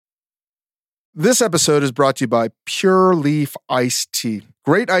This episode is brought to you by Pure Leaf Iced Tea.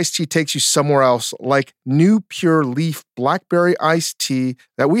 Great iced tea takes you somewhere else, like new Pure Leaf Blackberry Iced Tea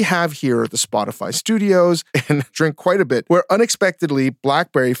that we have here at the Spotify studios and drink quite a bit, where unexpectedly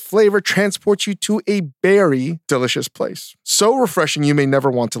blackberry flavor transports you to a berry delicious place. So refreshing you may never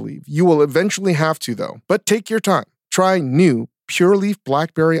want to leave. You will eventually have to, though. But take your time. Try new Pure Leaf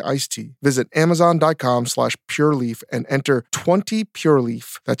Blackberry Iced Tea. Visit Amazon.com/PureLeaf and enter 20 Pure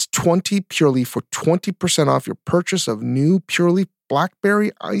Leaf. That's 20 Pure Leaf for 20% off your purchase of new Pure Leaf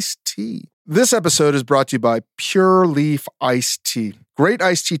Blackberry Iced Tea. This episode is brought to you by Pure Leaf Iced Tea. Great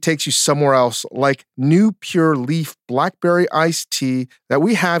iced tea takes you somewhere else, like new Pure Leaf Blackberry Iced Tea that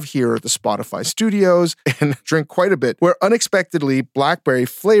we have here at the Spotify studios and drink quite a bit, where unexpectedly blackberry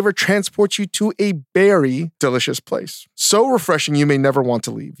flavor transports you to a berry delicious place. So refreshing you may never want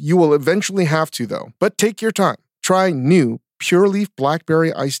to leave. You will eventually have to, though. But take your time. Try new Pure Leaf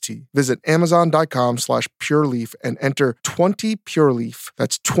Blackberry Iced Tea. Visit Amazon.com/PureLeaf and enter 20 Pure Leaf.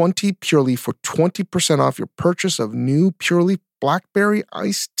 That's 20 Pure Leaf for 20% off your purchase of new Pure Leaf Blackberry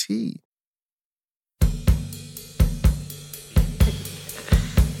Iced Tea.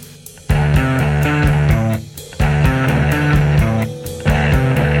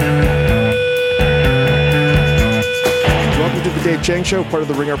 Welcome to the Dave Chang Show, part of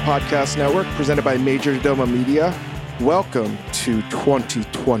the Ringer Podcast Network, presented by Major Doma Media. Welcome to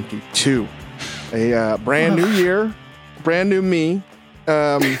 2022, a brand new year, brand new me.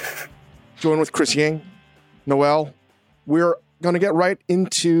 Joined with Chris Yang, Noel. We're going to get right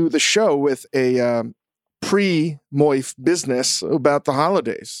into the show with a pre-Moif business about the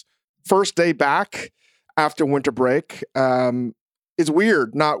holidays. First day back after winter break. It's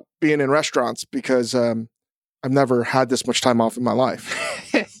weird not being in restaurants because I've never had this much time off in my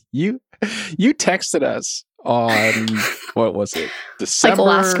life. You texted us on, what was it? December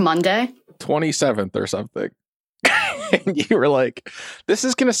like last Monday? 27th or something. And you were like, this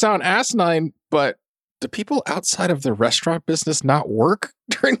is going to sound asinine, but do people outside of the restaurant business not work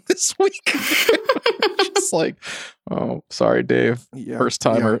during this week? Just like, oh, sorry, Dave. Yeah, First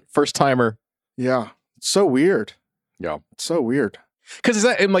timer. Yeah. It's so weird. Yeah. It's so weird. Because is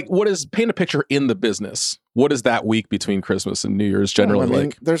that, and like, what is, paint a picture in the business. What is that week between Christmas and New Year's generally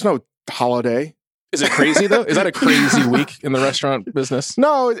like? There's no holiday. Is it crazy though? Is that a crazy week in the restaurant business?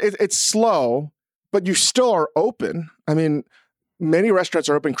 No, it's slow, but you still are open. I mean, many restaurants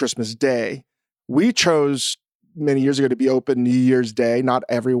are open Christmas Day. We chose many years ago to be open New Year's Day. Not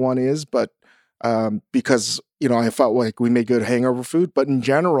everyone is, but because, I felt like we made good hangover food. But in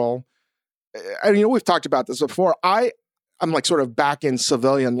general, we've talked about this before. I'm like sort of back in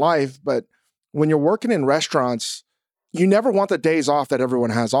civilian life, but when you're working in restaurants, you never want the days off that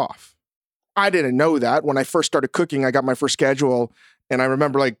everyone has off. I didn't know that. When I first started cooking, I got my first schedule, and I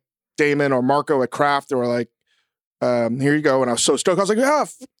remember like Damon or Marco at Kraft, they were like, here you go. And I was so stoked. I was like, yeah,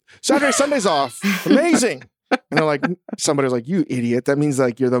 Saturday, Sunday's off. Amazing. And they're like, somebody was like, you idiot. That means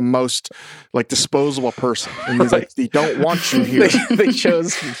like you're the most like disposable person. And he's like, they don't want you here. They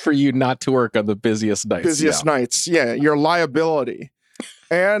chose for you not to work on the busiest nights. Nights. Yeah. Your liability.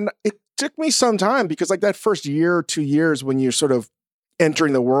 And it took me some time because like that first year, 2 years, when you're sort of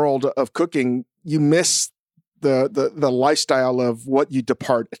entering the world of cooking, you miss the lifestyle of what you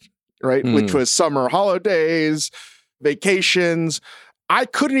departed, right? Which was summer holidays, vacations. I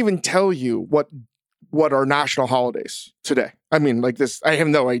couldn't even tell you what are national holidays today. I mean, like this, I have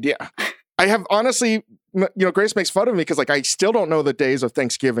no idea. I have honestly, Grace makes fun of me because like I still don't know the days of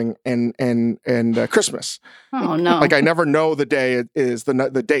Thanksgiving and Christmas. Oh no! Like I never know the day is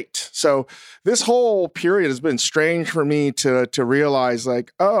the date. So this whole period has been strange for me to realize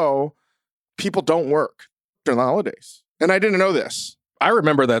like, oh, people don't work during the holidays, and I didn't know this. I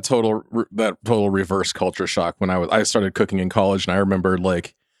remember that total reverse culture shock when I started cooking in college, and I remember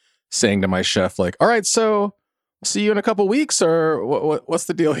like saying to my chef like, "All right, so see you in a couple weeks, or what's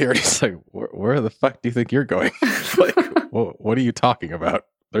the deal here?" And he's like, "Where the fuck do you think you're going? Like, what are you talking about?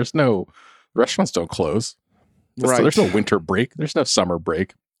 Restaurants don't close. Right. There's no winter break. There's no summer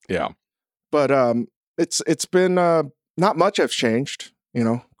break." Yeah. But it's been not much has changed,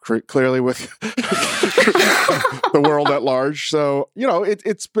 clearly with the world at large. So,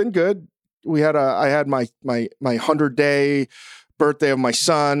 it's been good. I had my 100-day birthday of my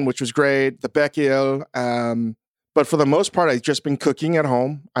son, which was great. The Becquerel. But for the most part, I've just been cooking at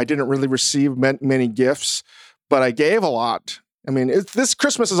home. I didn't really receive many gifts, but I gave a lot. I mean, this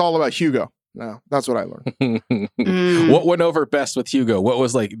Christmas is all about Hugo. No, that's what I learned. What went over best with Hugo? What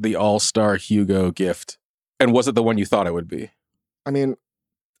was like the all-star Hugo gift? And was it the one you thought it would be? I mean,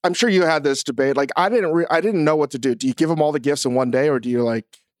 I'm sure you had this debate. Like, I didn't know what to do. Do you give him all the gifts in one day, or do you like?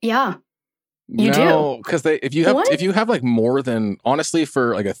 Yeah. You No, do? because if you have like more than, honestly,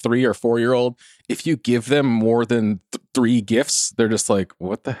 for like a 3 or 4 year old, if you give them more than 3 gifts, they're just like,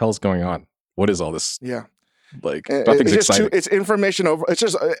 what the hell's going on? What is all this? Yeah. Like, nothing's exciting. It's information over. It's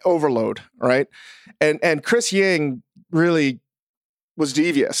just overload, right? And Chris Yang really was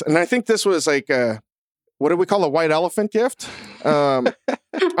devious, and I think this was like what do we call a white elephant gift? I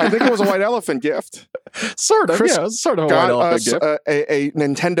think it was a white elephant gift. Sort of, Chris yeah, it's sort of a got white elephant us gift. a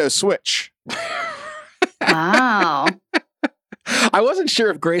Nintendo Switch. Wow. I wasn't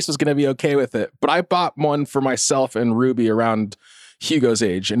sure if Grace was going to be okay with it, but I bought one for myself and Ruby around Hugo's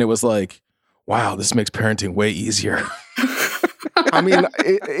age, and it was like, wow, this makes parenting way easier. I mean,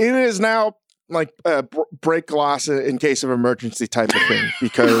 it is now like break glass in case of emergency type of thing,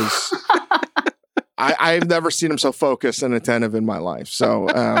 because I've never seen him so focused and attentive in my life. So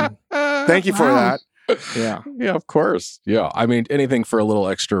thank you for that. Yeah. Yeah, of course. Yeah. I mean, anything for a little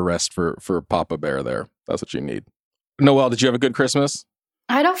extra rest for Papa Bear there. That's what you need. Noelle, did you have a good Christmas?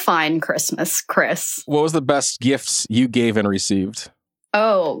 I had a fine Christmas, Chris. What was the best gifts you gave and received?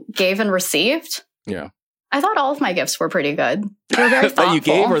 Oh, gave and received? Yeah. I thought all of my gifts were pretty good. They were very thoughtful. That you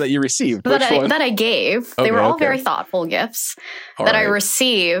gave or that you received? That I gave. They were all very thoughtful gifts. All that right. I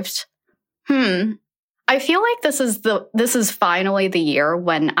received. I feel like this is finally the year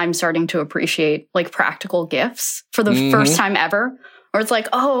when I'm starting to appreciate like practical gifts for the first time ever. Or it's like,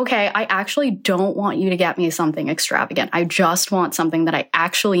 oh, okay, I actually don't want you to get me something extravagant. I just want something that I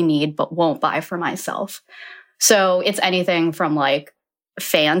actually need but won't buy for myself. So it's anything from like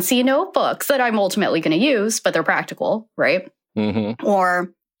fancy notebooks that I'm ultimately going to use, but they're practical, right? Mm-hmm.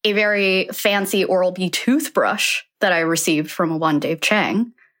 Or a very fancy Oral-B toothbrush that I received from a one Dave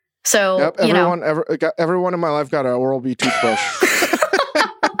Chang. So, yep, everyone in my life got an Oral-B toothbrush.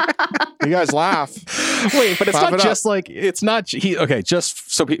 You guys laugh. Wait, but it's Clap not it just like, it's not,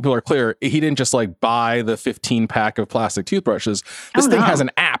 just so people are clear, he didn't just like buy the 15 pack of plastic toothbrushes. This thing has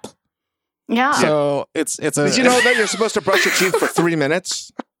an app. Yeah. So it's a. Did you know that you're supposed to brush your teeth for 3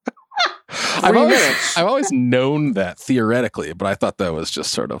 minutes? I've always known that theoretically, but I thought that was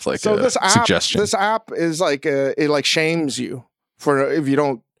just sort of like suggestion. This app is like it like shames you for if you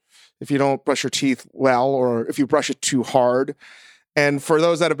don't brush your teeth well, or if you brush it too hard. And for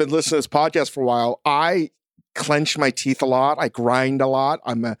those that have been listening to this podcast for a while, I clench my teeth a lot. I grind a lot.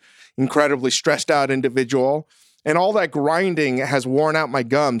 I'm an incredibly stressed out individual. And all that grinding has worn out my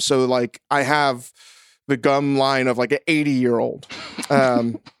gums. So like I have the gum line of like an 80-year-old,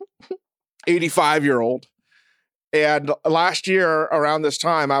 85-year-old. And last year around this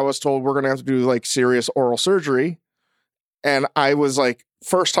time, I was told we're going to have to do like serious oral surgery. And I was like,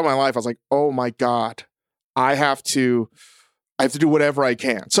 first time in my life, I was like, oh my God, I have to do whatever I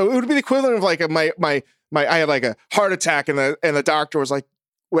can. So it would be the equivalent of like I had like a heart attack and the doctor was like,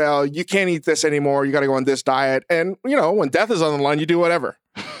 well, you can't eat this anymore. You got to go on this diet. And you know, when death is on the line, you do whatever.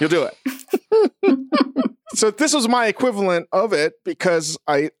 You'll do it. So this was my equivalent of it because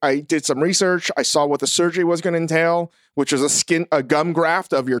I did some research. I saw what the surgery was going to entail, which was a gum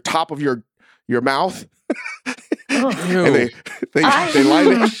graft of your top of your mouth. And they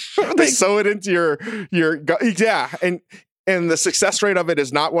line it, they sew it into your yeah, and the success rate of it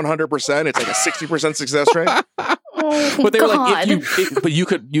is not 100%. It's like a 60% success rate. But they were like,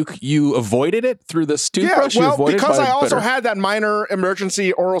 you avoided it through this toothbrush. Yeah, well, because I also had that minor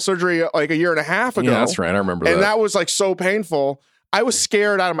emergency oral surgery like a year and a half ago. Yeah, that's right. I remember that. And that was like so painful. I was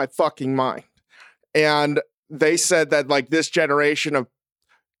scared out of my fucking mind. And they said that like this generation of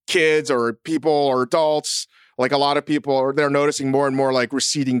kids or people or adults, like a lot of people, they're noticing more and more like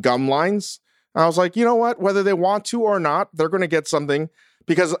receding gum lines. I was like, you know what? Whether they want to or not, they're going to get something.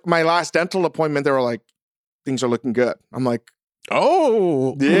 Because my last dental appointment, they were like, things are looking good. I'm like,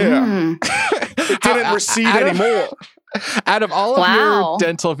 oh, yeah. It didn't recede anymore. Out of all of your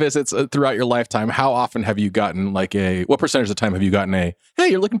dental visits throughout your lifetime, how often have you gotten like what percentage of the time have you gotten hey,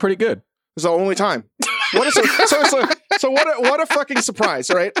 you're looking pretty good? It's the only time. What a fucking surprise,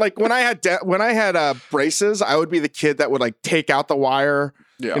 right? Like when I had braces, I would be the kid that would like take out the wire,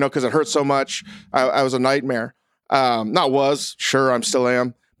 you know, because it hurt so much. I was a nightmare. I'm still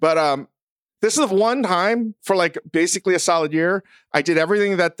am. But this is the one time for like basically a solid year, I did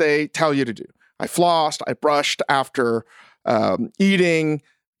everything that they tell you to do. I flossed, I brushed after eating.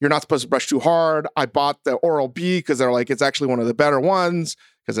 You're not supposed to brush too hard. I bought the Oral-B because they're like, it's actually one of the better ones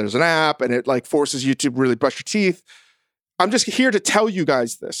because there's an app and it like forces you to really brush your teeth. I'm just here to tell you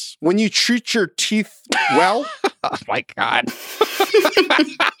guys this. When you treat your teeth well, Oh my God.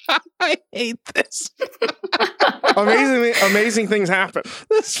 I hate this. Amazing things happen.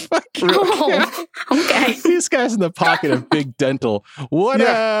 This fucking Oh, okay. These guys in the pocket of Big Dental. What's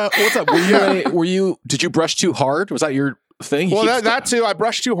up? Did you brush too hard? Was that your thing? Well, that too. I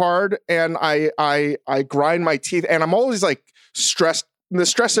brush too hard and I grind my teeth, and I'm always like stressed. The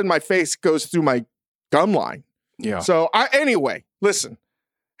stress in my face goes through my gum line. Yeah. So anyway, listen,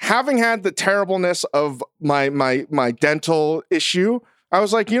 having had the terribleness of my dental issue, I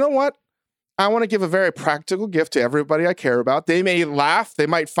was like, you know what? I want to give a very practical gift to everybody I care about. They may laugh. They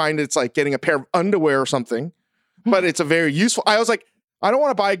might find it's like getting a pair of underwear or something, but it's a very useful. I was like, I don't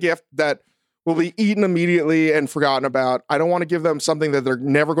want to buy a gift that will be eaten immediately and forgotten about. I don't want to give them something that they're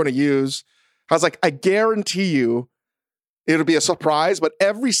never going to use. I was like, I guarantee you it'll be a surprise, but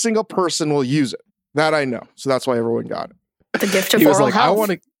every single person will use it. That I know. So that's why everyone got it. The gift of he was oral like,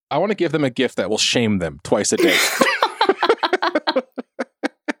 health. I want to give them a gift that will shame them twice a day.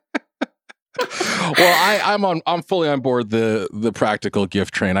 Well, I'm fully on board the practical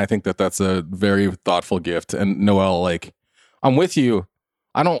gift train. I think that's a very thoughtful gift. And Noelle, like, I'm with you.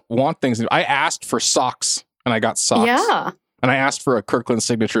 I don't want things. I asked for socks and I got socks. Yeah. And I asked for a Kirkland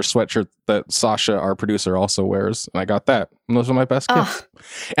signature sweatshirt that Sasha, our producer, also wears. And I got that. And those are my best gifts.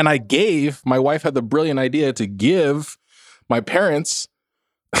 And my wife had the brilliant idea to give my parents,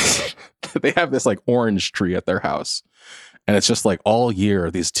 they have this like orange tree at their house. And it's just like all year,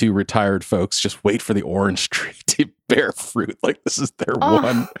 these two retired folks just wait for the orange tree to bear fruit. Like this is their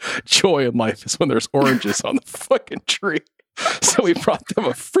one joy in life is when there's oranges on the fucking tree. So we brought them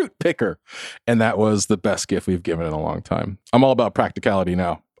a fruit picker. And that was the best gift we've given in a long time. I'm all about practicality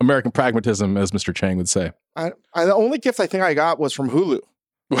now. American pragmatism, as Mr. Chang would say. The only gift I think I got was from Hulu.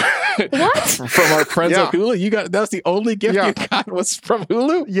 What? From our friends at Hulu? That's the only gift you got was from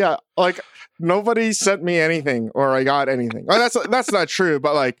Hulu? Yeah. Like nobody sent me anything or I got anything. Well, that's not true,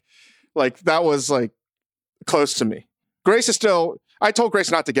 but like that was like close to me. Grace is still, I told Grace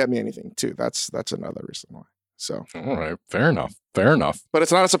not to get me anything too. That's another reason why. So, all right, fair enough. But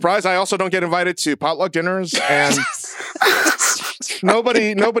it's not a surprise. I also don't get invited to potluck dinners, and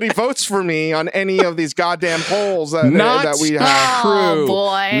nobody votes for me on any of these goddamn polls that we have. Oh,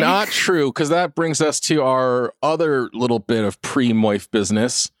 boy. Not true, because that brings us to our other little bit of pre-moif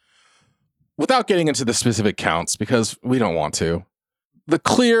business. Without getting into the specific counts, because we don't want to. The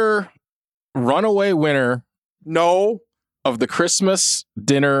clear runaway winner of the Christmas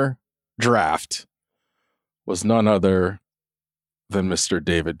dinner draft was none other than Mr.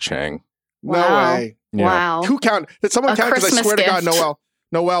 David Chang. No way. Yeah. Wow. Who count? Did someone count? Because I swear to God,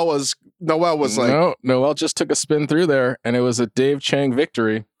 Noelle was like. No, Noelle just took a spin through there, and it was a Dave Chang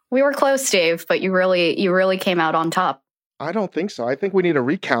victory. We were close, Dave, but you really came out on top. I don't think so. I think we need to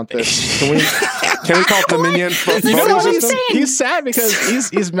recount this. Can we call Dominion? You know what he's sad because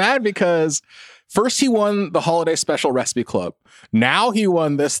he's mad because first he won the Holiday Special Recipe Club. Now he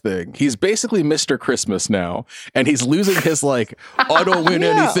won this thing. He's basically Mr. Christmas now, and he's losing his like I don't win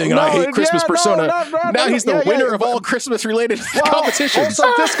anything and I hate Christmas persona. Now he's the winner of all Christmas related competitions.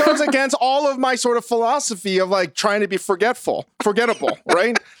 Also, this goes against all of my sort of philosophy of like trying to be forgettable,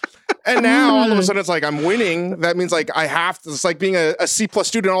 right? And now all of a sudden it's like I'm winning. That means like I have to. It's like being a C+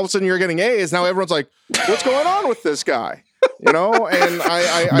 student. All of a sudden you're getting A's. Now everyone's like, what's going on with this guy? You know, and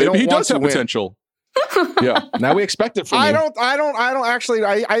I maybe don't he want does to have win. potential. Yeah. Now we expect it from you. I don't actually.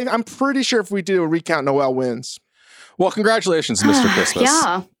 I'm pretty sure if we do a recount, Noelle wins. Well, congratulations, Mr. Christmas.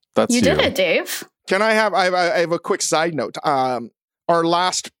 Yeah, that's you did it, Dave. Can I have? I have a quick side note. Our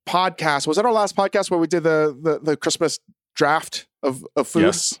last podcast was it our last podcast where we did the Christmas draft of food?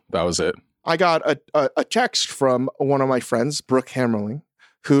 Yes, that was it. I got a text from one of my friends, Brooke Hammerling,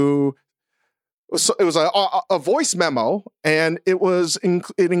 who. So it was a voice memo, and it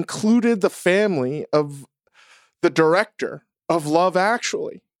included the family of the director of Love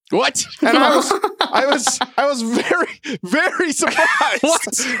Actually. What? And I was very, very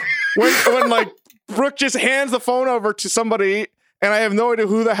surprised. What? When like Brooke just hands the phone over to somebody, and I have no idea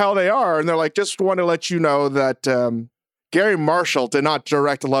who the hell they are, and they're like, just want to let you know that Gary Marshall did not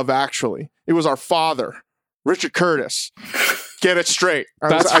direct Love Actually. It was our father, Richard Curtis. Get it straight.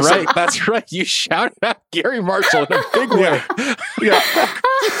 That's right. You shouted out Gary Marshall in a big way. Yeah.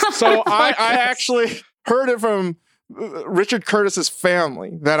 So I actually heard it from Richard Curtis's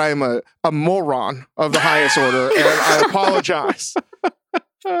family that I'm a moron of the highest order, and I apologize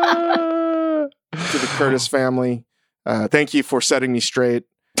to the Curtis family. Thank you for setting me straight.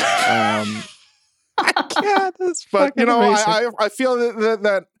 Yeah, that's but you know, amazing. I feel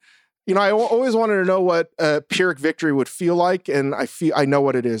that. You know, I always wanted to know what Pyrrhic victory would feel like, and I know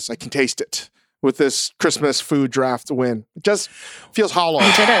what it is. I can taste it with this Christmas food draft win. It just feels hollow.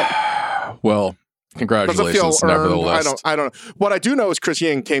 You did it. Well, congratulations, Doesn't feel earned. nevertheless. I don't know. What I do know is Chris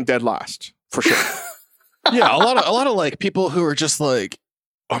Ying came dead last, for sure. Yeah, a lot of like people who are just like,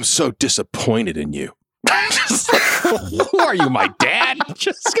 I'm so disappointed in you. Just like, who are you, my dad?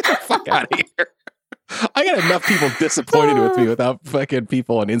 Just get the fuck out of here. I got enough people disappointed with me without fucking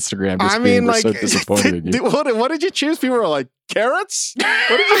people on Instagram just being like, so disappointed in you. What did you choose? People were like, carrots?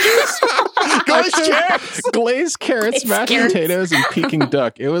 What did you choose? Glazed carrots, mashed potatoes, and Peking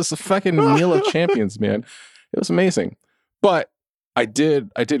duck. It was a fucking meal of champions, man. It was amazing. But I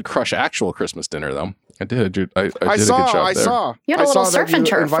did crush actual Christmas dinner, though. I did a good job there. I saw. You had a little surf and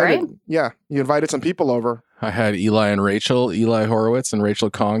turf, right? Yeah, you invited some people over. I had Eli and Rachel, Eli Horowitz and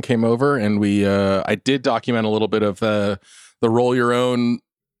Rachel Kong came over, and we. I did document a little bit of the roll your own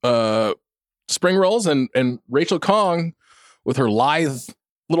spring rolls, and Rachel Kong with her lithe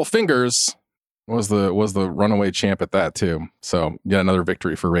little fingers was the runaway champ at that too. So yet another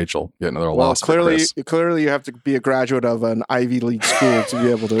victory for Rachel. Yet another loss. Clearly you have to be a graduate of an Ivy League school to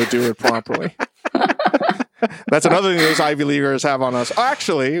be able to do it properly. That's another thing those Ivy Leaguers have on us.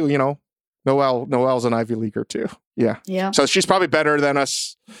 Actually, Noelle's an Ivy Leaguer too. Yeah. Yeah. So she's probably better than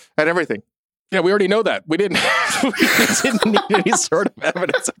us at everything. Yeah, we already know that. We didn't need any sort of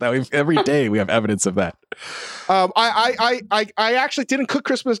evidence of that. Every day we have evidence of that. I actually didn't cook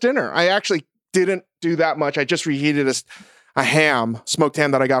Christmas dinner. I actually didn't do that much. I just reheated a smoked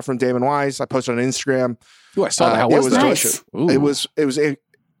ham that I got from Damon Wise. I posted on Instagram. Ooh, I saw that. How was that? delicious. It was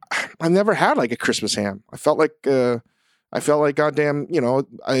I've never had like a Christmas ham. I felt like goddamn,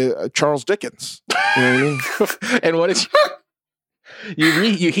 Charles Dickens. You know what I mean? And what did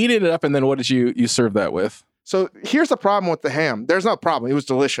you heated it up, and then what did you serve that with? So here's the problem with the ham. There's no problem. It was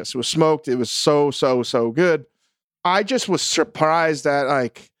delicious. It was smoked. It was so good. I just was surprised at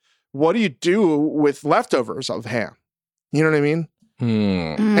like, what do you do with leftovers of ham? You know what I mean?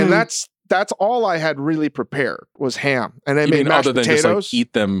 And that's all I had really prepared was ham. And I made mashed potatoes. Just like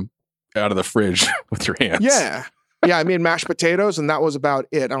eat them out of the fridge with your hands. Yeah. Yeah, I made mashed potatoes, and that was about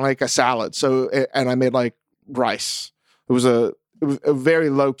it. And like a salad. And I made like rice. It was a very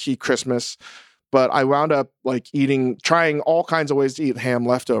low key Christmas, but I wound up like trying all kinds of ways to eat ham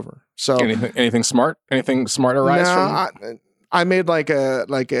leftover. So anything smart? Anything smarter rice? I made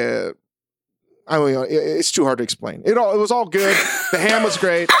it's too hard to explain. It was all good. The ham was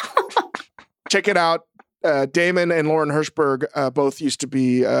great. Check it out. Damon and Lauren Hirschberg both used to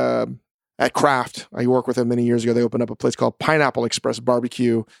be at Kraft. I worked with them many years ago. They opened up a place called Pineapple Express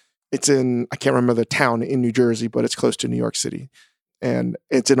Barbecue. It's I can't remember the town in New Jersey, but it's close to New York City. And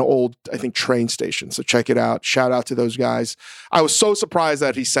it's an old, I think, train station. So check it out. Shout out to those guys. I was so surprised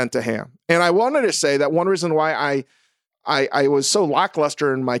that he sent a ham. And I wanted to say that one reason why I was so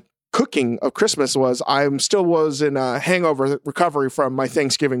lackluster in my cooking of Christmas was I still was in a hangover recovery from my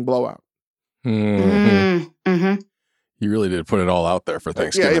Thanksgiving blowout. Mm-hmm. You really did put it all out there for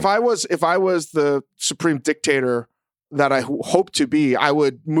Thanksgiving. Yeah, if I was the supreme dictator that I hope to be, I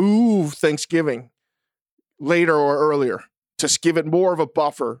would move Thanksgiving later or earlier to give it more of a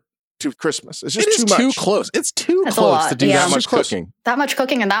buffer to Christmas. It's just too much. Too close. It's too close to do that much cooking. That much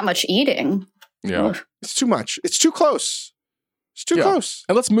cooking and that much eating. Yeah. Oof. It's too much. It's too close. It's too close.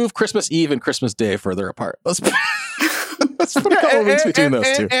 And let's move Christmas Eve and Christmas Day further apart. Let's put a couple weeks between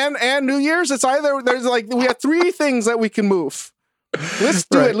those two. And New Year's, it's either we have three things that we can move. Let's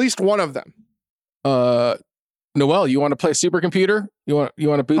do at least one of them. Noelle, you want to play supercomputer? You want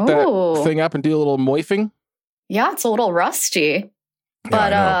to boot that thing up and do a little moifing? Yeah, it's a little rusty.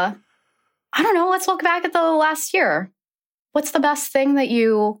 But I don't know. Let's look back at the last year. What's the best thing that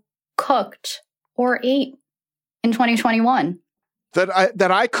you cooked or ate in 2021?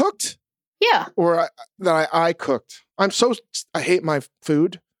 That I cooked? Yeah. Or that I cooked. I hate my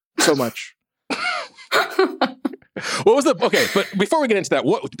food so much. But before we get into that,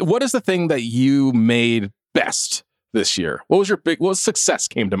 what is the thing that you made best this year? What success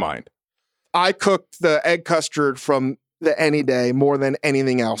came to mind? I cooked the egg custard from the Any Day more than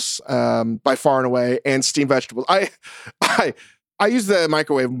anything else, by far and away, and steamed vegetables. I use the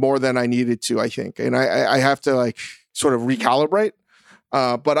microwave more than I needed to, I think, and I have to sort of recalibrate.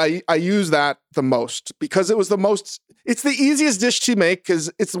 But I use that the most because it's the easiest dish to make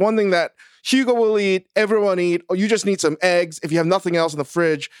because it's the one thing that Hugo will eat, everyone eat. Or you just need some eggs. If you have nothing else in the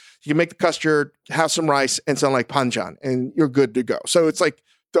fridge, you can make the custard, have some rice, and some panchan, and you're good to go. So it's like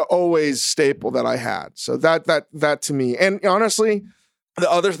the always staple that I had. So that to me, and honestly,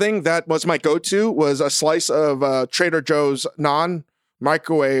 the other thing that was my go-to was a slice of Trader Joe's naan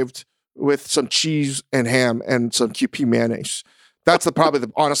microwaved with some cheese and ham and some QP mayonnaise. That's probably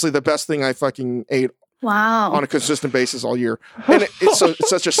honestly the best thing I fucking ate Wow. on a consistent basis all year. And it's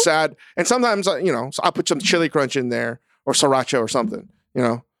such a sad, and sometimes, so I'll put some chili crunch in there or sriracha or something,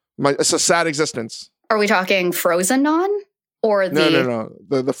 it's a sad existence. Are we talking frozen naan or the... No,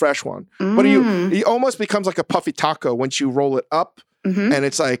 the fresh one. But it almost becomes like a puffy taco once you roll it up. Mm-hmm. And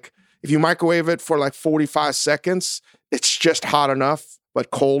it's like, if you microwave it for like 45 seconds, it's just hot enough, but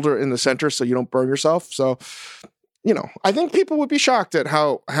colder in the center so you don't burn yourself. So, I think people would be shocked at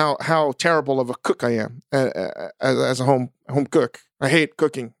how terrible of a cook I am as a home cook. I hate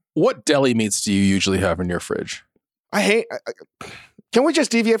cooking. What deli meats do you usually have in your fridge? Can we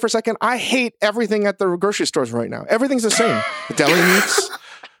just deviate for a second? I hate everything at the grocery stores right now. Everything's the same. The deli meats.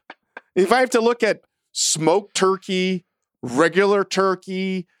 If I have to look at smoked turkey, regular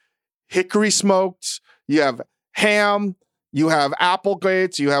turkey, hickory smoked, you have ham, you have apple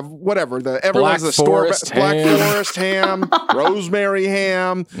grates, you have whatever. Everyone's the store Black Forest ham, rosemary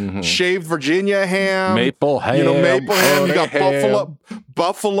ham, shaved Virginia ham, maple ham. Maple ham. You got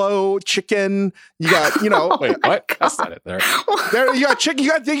buffalo chicken. You got Wait, what? That's not it. There you got chicken.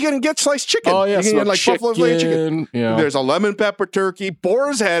 You can get sliced chicken. Oh yeah, you can get like chicken, buffalo flavored chicken. Yeah. There's a lemon pepper turkey.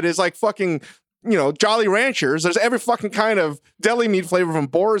 Boar's Head is like fucking. Jolly Ranchers. There's every fucking kind of deli meat flavor from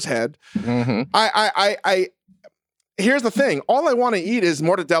Boar's Head. I here's the thing. All I want to eat is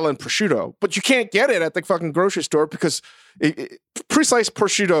mortadella and prosciutto, but you can't get it at the fucking grocery store because pre-sliced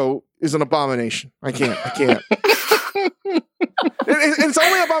prosciutto is an abomination. I can't. It's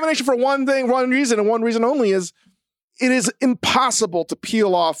only an abomination for one reason, and one reason only is it is impossible to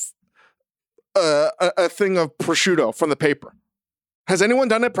peel off a thing of prosciutto from the paper. Has anyone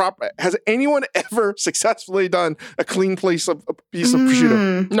done it proper? Has anyone ever successfully done a clean piece of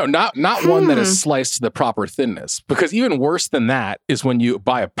prosciutto? No, not one that is sliced to the proper thinness. Because even worse than that is when you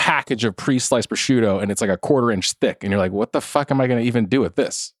buy a package of pre-sliced prosciutto and it's like a 1/4 inch thick, and you're like, "What the fuck am I going to even do with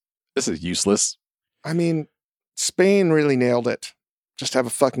this? This is useless." I mean, Spain really nailed it. Just have a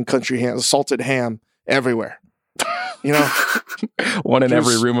fucking country ham, salted ham everywhere. One in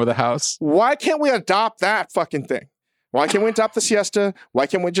every room of the house. Why can't we adopt that fucking thing? Why can't we adopt the siesta? Why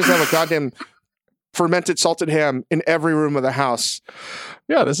can't we just have a goddamn fermented salted ham in every room of the house?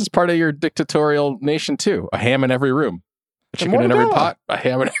 Yeah, this is part of your dictatorial nation too. A ham in every room. A chicken in every pot. A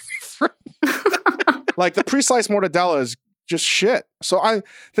ham in every room. Like the pre-sliced mortadella is just shit. So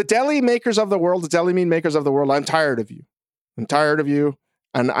the deli makers of the world, the deli meat makers of the world, I'm tired of you.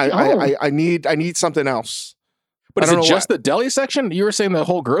 And I need something else. But is it just the deli section? You were saying the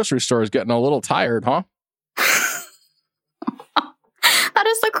whole grocery store is getting a little tired, huh? That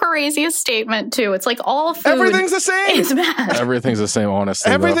is the craziest statement too. It's like all food. Everything's the same. Is bad. Everything's the same,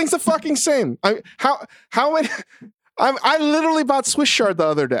 honestly. Everything's the fucking same. How many? I literally bought Swiss chard the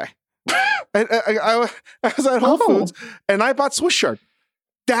other day. I was at Whole Foods and I bought Swiss chard.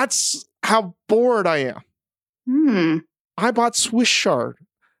 That's how bored I am. I bought Swiss chard.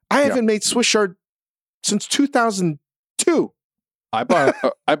 I haven't made Swiss chard since 2002. I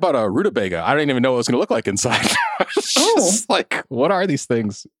bought a rutabaga. I didn't even know what it was going to look like inside. Just like, what are these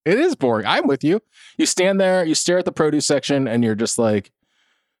things? It is boring. I'm with you. You stand there, you stare at the produce section, and you're just like,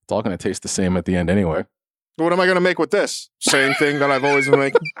 it's all going to taste the same at the end anyway. What am I going to make with this? Same thing that I've always been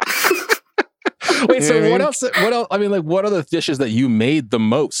making. Wait, so what else? What else? I mean, like, what are the dishes that you made the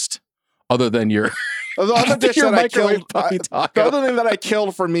most, other than your? The other dish that I killed. The other thing that I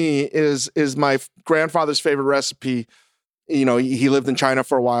killed for me is my grandfather's favorite recipe. He lived in China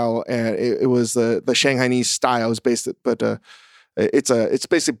for a while, and it was the Shanghainese style. It's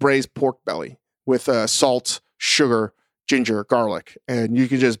basically braised pork belly with salt, sugar, ginger, garlic, and you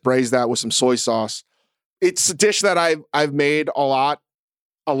can just braise that with some soy sauce. It's a dish that I've made a lot,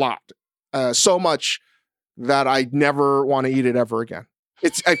 so much that I never want to eat it ever again.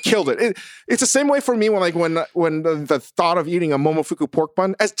 I killed it. It's the same way for me when the thought of eating a Momofuku pork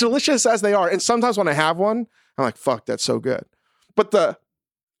bun, as delicious as they are, and sometimes when I have one, I'm like, fuck, that's so good. But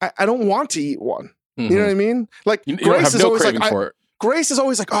I don't want to eat one. You know what I mean? Like Grace is always like, Grace is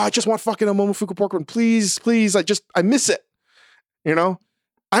always like, oh, I just want fucking a Momofuku pork bun, please. I miss it. I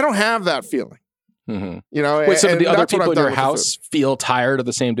don't have that feeling. Wait, so do other people in your house feel tired of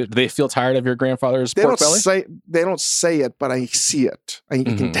the same? Do they feel tired of your grandfather's pork belly? They don't say it, but I see it. You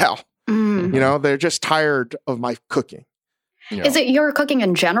can tell. They're just tired of my cooking. Is it your cooking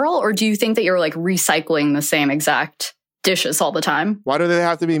in general, or do you think that you're like recycling the same exact dishes all the time? Why do they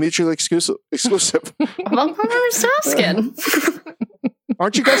have to be mutually exclusive? Well, I'm just asking.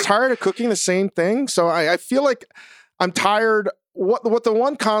 Aren't you guys tired of cooking the same thing? So I feel like I'm tired. What the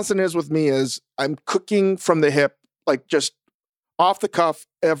one constant is with me is I'm cooking from the hip, like just off the cuff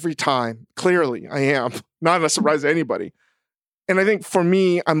every time. Clearly, I am. Not a surprise to anybody. And I think for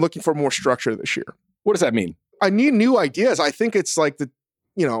me, I'm looking for more structure this year. What does that mean? I need new ideas. I think it's like I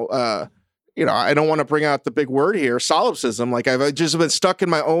don't want to bring out the big word here, solipsism. Like I've just been stuck in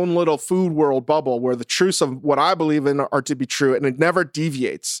my own little food world bubble where the truths of what I believe in are to be true, and it never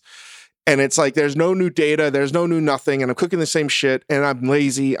deviates. And it's like there's no new data, there's no new nothing, and I'm cooking the same shit, and I'm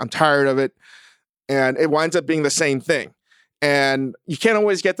lazy, I'm tired of it, and it winds up being the same thing. And you can't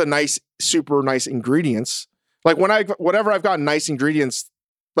always get the nice, super nice ingredients. Like whenever I've gotten nice ingredients,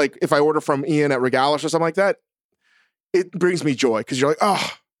 like if I order from Ian at Regalis or something like that, it brings me joy because you're like,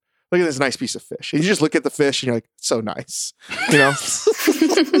 oh, look at this nice piece of fish. And you just look at the fish and you're like, so nice. You know?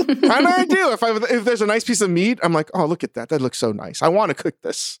 And I do. If there's a nice piece of meat, I'm like, oh, look at that. That looks so nice. I want to cook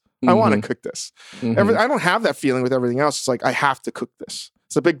this. I want to cook this. I don't have that feeling with everything else. It's like, I have to cook this.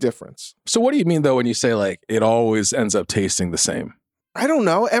 It's a big difference. So what do you mean, though, when you say, like, it always ends up tasting the same? I don't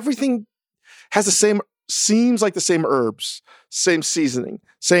know. Everything has seems like the same herbs, same seasoning,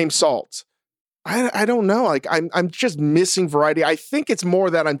 same salt. I don't know. Like, I'm just missing variety. I think it's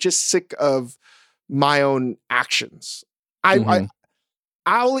more that I'm just sick of my own actions.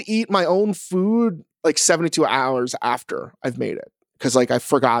 I'll eat my own food like 72 hours after I've made it. Because like I've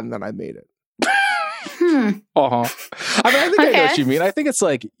forgotten that I made it. I mean, I think I know what you mean. I think it's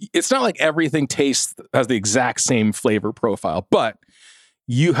like, it's not like everything has the exact same flavor profile, but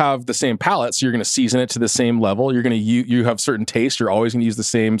you have the same palate, so you're going to season it to the same level. You're going to you have certain taste. You're always going to use the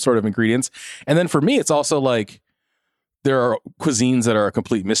same sort of ingredients. And then for me, it's also like there are cuisines that are a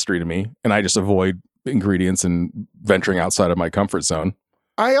complete mystery to me, and I just avoid ingredients and venturing outside of my comfort zone.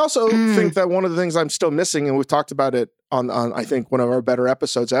 I also think that one of the things I'm still missing, and we've talked about it on I think one of our better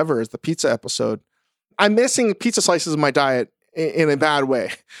episodes ever, is the pizza episode. I'm missing pizza slices in my diet in a bad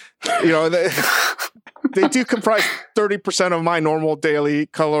way. You know, they do comprise 30% of my normal daily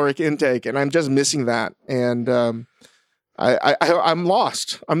caloric intake, and I'm just missing that. And I'm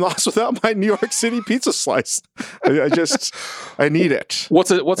lost. I'm lost without my New York City pizza slice. I need it. What's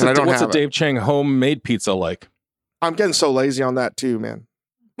a Dave Chang homemade pizza like? I'm getting so lazy on that too, man.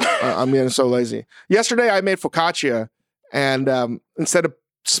 I'm getting so lazy. Yesterday I made focaccia, and instead of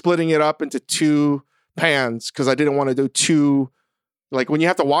splitting it up into two pans, because I didn't want to do two, like when you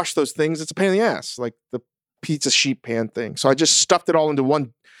have to wash those things, it's a pain in the ass, like the pizza sheet pan thing. So I just stuffed it all into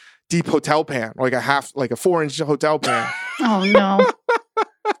one deep hotel pan, like a 4-inch hotel pan. Oh no.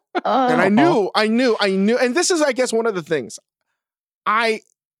 And I knew, and this is, I guess, one of the things. I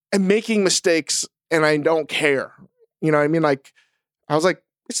am making mistakes and I don't care. You know what I mean? Like, I was like,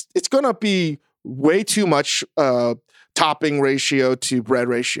 it's going to be way too much topping ratio to bread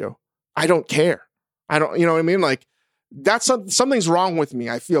ratio. I don't care. I don't, you know what I mean? Like, that's something's wrong with me.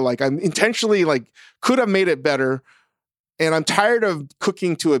 I feel like I'm intentionally could have made it better. And I'm tired of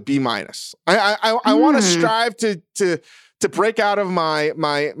cooking to a B-. I want to strive to break out of my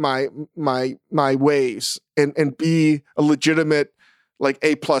ways and be a legitimate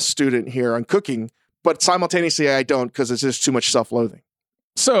A+ student here on cooking, but simultaneously I don't, because it's just too much self-loathing.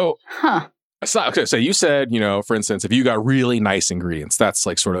 So, okay, so you said, for instance, if you got really nice ingredients, that's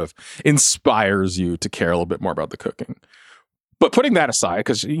like sort of inspires you to care a little bit more about the cooking. But putting that aside,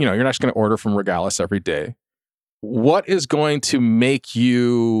 because you're not just going to order from Regalis every day, what is going to make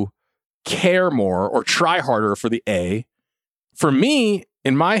you care more or try harder for the A? For me,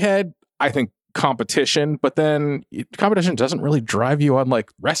 in my head, I think competition, but then competition doesn't really drive you on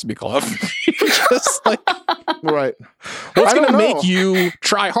Recipe Club. Just right. What's going to make you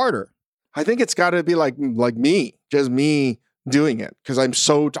try harder? I think it's got to be like me, just me doing it, because I'm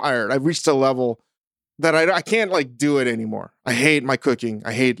so tired. I've reached a level that I can't do it anymore. I hate my cooking.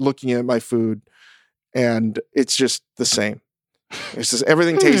 I hate looking at my food, and it's just the same. It's just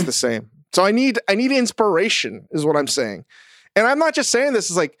everything tastes the same. So I need inspiration, is what I'm saying. And I'm not just saying this.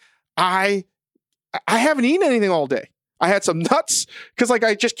 Is I haven't eaten anything all day. I had some nuts because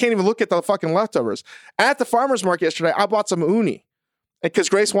I just can't even look at the fucking leftovers. At the farmer's market yesterday, I bought some uni because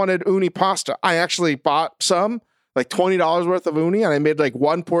Grace wanted uni pasta. I actually bought some, $20 worth of uni, and I made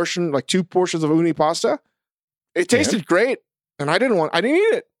one portion, 2 portions of uni pasta. It tasted great, and I didn't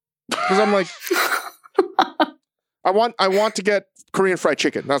eat it because I'm I want to get Korean fried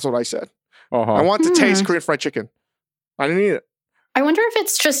chicken. That's what I said. I want to taste Korean fried chicken. I didn't eat it. I wonder if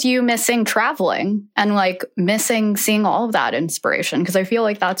it's just you missing traveling and missing seeing all of that inspiration, because I feel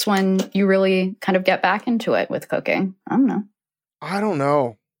like that's when you really kind of get back into it with cooking. I don't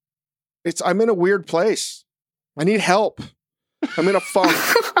know. I'm in a weird place. I need help. I'm in a funk.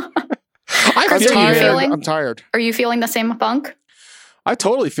 I'm tired. Are you feeling the same funk? I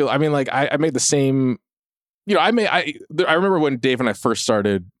totally feel. I mean, I made the same. I remember when Dave and I first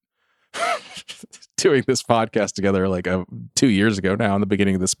started doing this podcast together like 2 years ago now, in the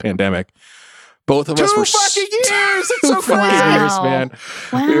beginning of this pandemic. Both of us were fucking years. It's so crazy. years, man.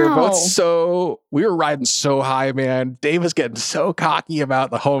 Wow. We were both we were riding so high, man. Dave was getting so cocky about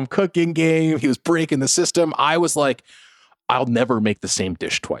the home cooking game. He was breaking the system. I was like, I'll never make the same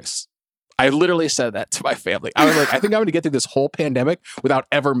dish twice. I literally said that to my family. I was like, I think I'm going to get through this whole pandemic without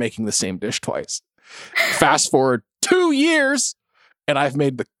ever making the same dish twice. Fast forward 2 years, and I've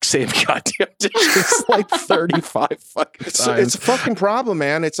made the same goddamn dishes like 35 fucking times. It's a fucking problem,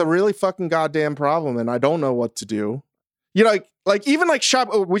 man. It's a really fucking goddamn problem, and I don't know what to do. You know, like even like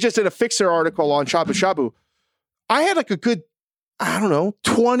Shabu, we just did a Fixer article on Shabu Shabu. I had like a good, I don't know,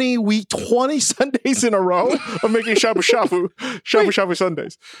 20 Sundays in a row of making Shabu Shabu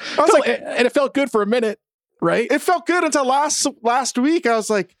Sundays. I was and it felt good for a minute, right? It felt good until last week. I was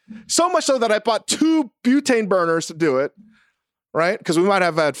like, so much so that I bought 2 butane burners to do it. Right? Because we might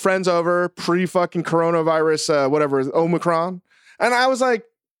have had friends over pre-fucking coronavirus, whatever, Omicron. And I was like,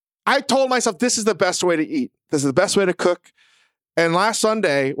 I told myself, this is the best way to eat. This is the best way to cook. And last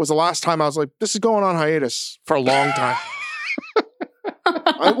Sunday was the last time I was like, this is going on hiatus for a long time.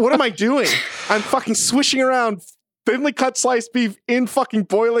 What am I doing? I'm fucking swishing around thinly cut sliced beef in fucking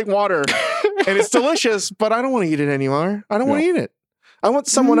boiling water. And it's delicious, but I don't want to eat it anymore. I don't want to eat it. I want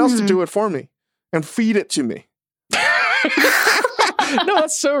someone else to do it for me and feed it to me. No,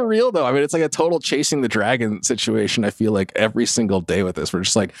 that's so real though. I mean, it's like a total chasing the dragon situation. I feel like every single day with this, we're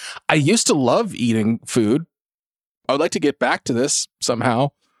just like, I used to love eating food. I would like to get back to this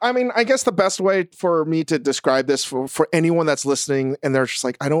somehow. I mean, I guess the best way for me to describe this for anyone that's listening and they're just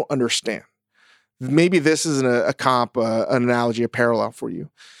like, I don't understand. Maybe this isn't an analogy, a parallel for you.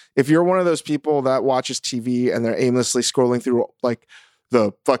 If you're one of those people that watches TV and they're aimlessly scrolling through like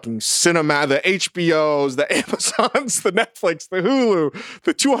the fucking cinema, the HBOs, the Amazons, the Netflix, the Hulu,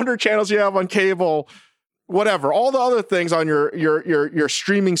 the 200 channels you have on cable, whatever, all the other things on your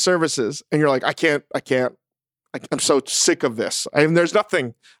streaming services. And you're like, I'm so sick of this. There's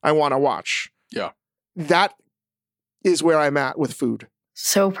nothing I want to watch. Yeah. That is where I'm at with food.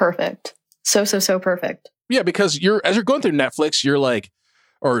 So perfect. So perfect. Yeah, because as you're going through Netflix, you're like,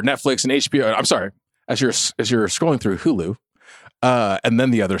 or Netflix and HBO, I'm sorry, as you're scrolling through Hulu, and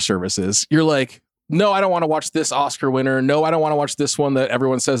then the other services, you're like, no, I don't want to watch this Oscar winner. No, I don't want to watch this one that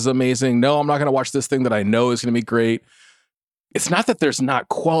everyone says is amazing. No, I'm not going to watch this thing that I know is going to be great. It's not that there's not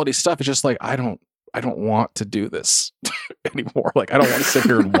quality stuff. It's just like, I don't want to do this anymore. Like, I don't want to sit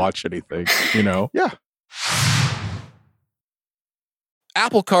here and watch anything, you know? Yeah.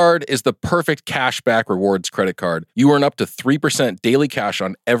 Apple Card is the perfect cashback rewards credit card. You earn up to 3% daily cash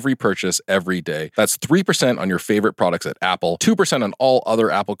on every purchase every day. That's 3% on your favorite products at Apple, 2% on all other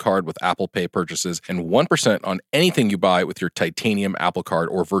Apple Card with Apple Pay purchases, and 1% on anything you buy with your titanium Apple Card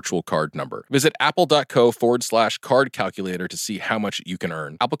or virtual card number. Visit apple.co/card calculator to see how much you can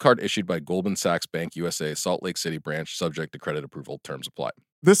earn. Apple Card issued by Goldman Sachs Bank USA, Salt Lake City branch, subject to credit approval. Terms apply.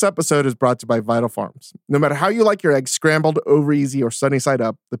 This episode is brought to you by Vital Farms. No matter how you like your eggs, scrambled, over easy, or sunny side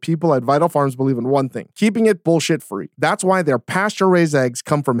up, the people at Vital Farms believe in one thing: keeping it bullshit free. That's why their pasture-raised eggs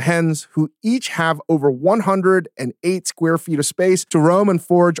come from hens who each have over 108 square feet of space to roam and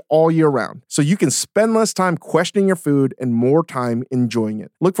forage all year round. So you can spend less time questioning your food and more time enjoying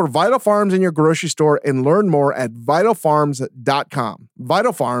it. Look for Vital Farms in your grocery store and learn more at vitalfarms.com.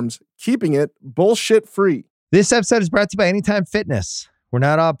 Vital Farms, keeping it bullshit free. This episode is brought to you by Anytime Fitness. We're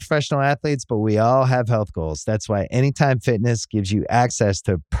not all professional athletes, but we all have health goals. That's why Anytime Fitness gives you access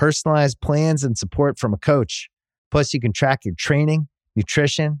to personalized plans and support from a coach. Plus, you can track your training,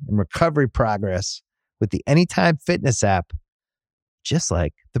 nutrition, and recovery progress with the Anytime Fitness app, just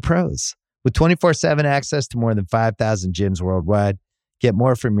like the pros. With 24/7 access to more than 5,000 gyms worldwide, get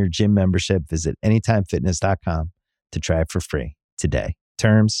more from your gym membership. Visit anytimefitness.com to try it for free today.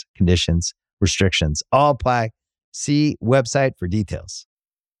 Terms, conditions, restrictions all apply. See website for details.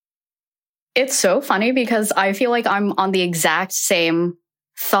 It's so funny because I feel like I'm on the exact same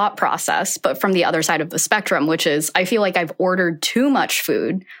thought process, but from the other side of the spectrum, which is I feel like I've ordered too much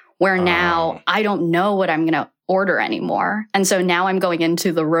food where now I don't know what I'm going to order anymore. And so now I'm going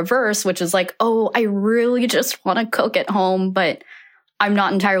into the reverse, which is like, oh, I really just want to cook at home, but I'm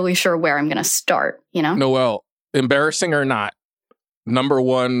not entirely sure where I'm going to start, you know? Noelle, embarrassing or not, number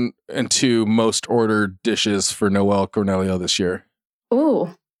 1 and 2 most ordered dishes for Noelle Cornelio this year.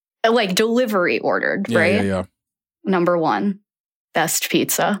 Ooh, like delivery ordered, right? Yeah. Number 1, best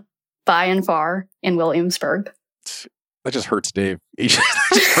pizza by and far in Williamsburg. That just hurts Dave. It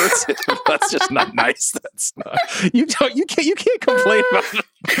just hurts him. That's just not nice. That's not. You can't complain about it.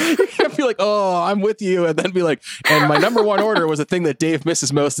 You can't be like, oh, I'm with you, and then be like, and my number one order was the thing that Dave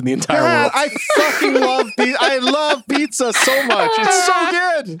misses most in the entire world. I fucking love pizza. I love pizza so much. It's so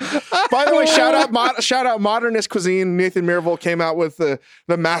good. By the way, shout out Modernist Cuisine. Nathan Mirabel came out with the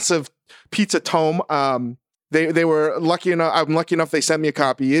massive pizza tome. They were lucky enough. I'm lucky enough they sent me a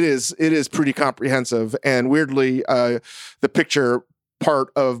copy. It is pretty comprehensive. And weirdly, the picture part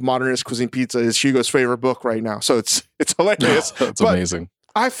of Modernist Cuisine Pizza is Hugo's favorite book right now. So it's hilarious. That's amazing.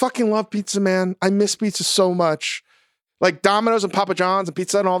 I fucking love pizza, man. I miss pizza so much. Like Domino's and Papa John's and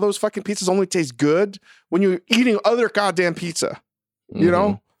pizza and all those fucking pizzas only taste good when you're eating other goddamn pizza. You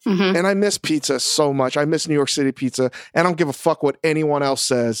know? Mm-hmm. And I miss pizza so much. I miss New York City pizza. And I don't give a fuck what anyone else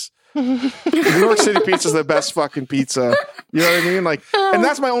says. New York City pizza is the best fucking pizza. You know what I mean? Like, and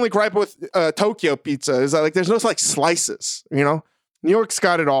that's my only gripe with Tokyo pizza is that like there's no like slices. You know, New York's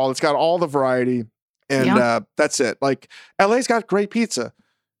got it all. It's got all the variety, and that's it. Like, LA's got great pizza.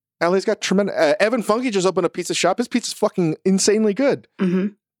 LA's got tremendous. Evan Funky just opened a pizza shop. His pizza's fucking insanely good.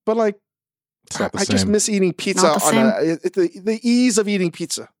 Mm-hmm. But like, I just miss eating pizza the ease of eating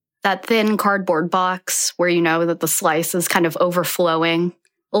pizza. That thin cardboard box where you know that the slice is kind of overflowing.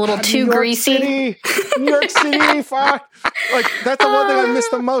 A little too greasy. New York City, fuck. Like, that's the one thing I miss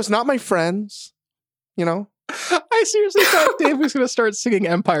the most. Not my friends, you know? I seriously thought Dave was going to start singing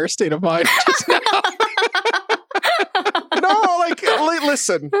Empire State of Mind just now. No, like,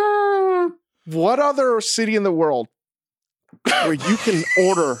 listen. What other city in the world where you can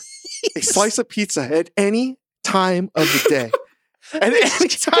order a slice of pizza at any time of the day? At any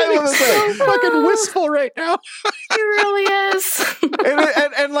time of the day. So fucking wistful right now. It really is.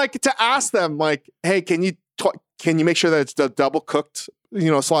 and like to ask them, like, hey, can you make sure that it's the double cooked,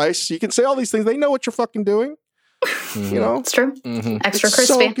 slice? You can say all these things. They know what you're fucking doing. Mm-hmm. You know, it's true. Mm-hmm. Extra it's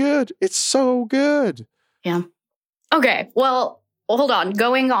crispy. So good. It's so good. Yeah. Okay. Well, hold on.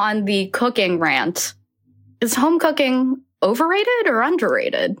 Going on the cooking rant, is home cooking overrated or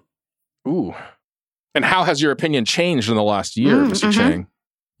underrated? Ooh. And how has your opinion changed in the last year, Mr. Chang?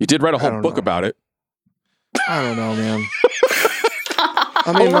 You did write a whole book about it. I don't know, man.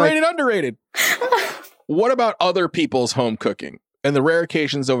 Overrated, underrated. What about other people's home cooking and the rare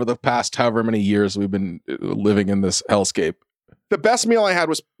occasions over the past however many years we've been living in this hellscape? The best meal I had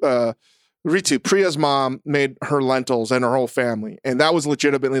was Ritu. Priya's mom made her lentils and her whole family. And that was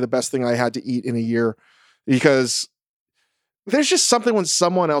legitimately the best thing I had to eat in a year because there's just something when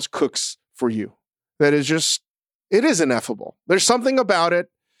someone else cooks for you. That is it is ineffable. There's something about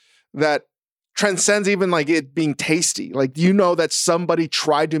it that transcends even like it being tasty. Like, that somebody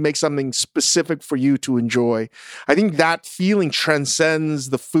tried to make something specific for you to enjoy. I think that feeling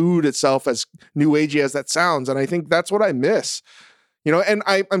transcends the food itself, as new agey as that sounds. And I think that's what I miss. And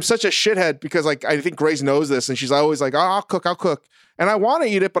I'm such a shithead because like, I think Grace knows this and she's always like, oh, I'll cook. And I want to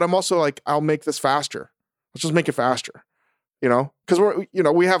eat it, but I'm also like, I'll make this faster. Let's just make it faster. Because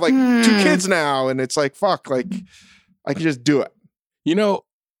we have like 2 kids now and it's like, fuck, like I can just do it.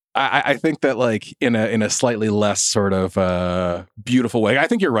 I think that like in a slightly less sort of beautiful way, I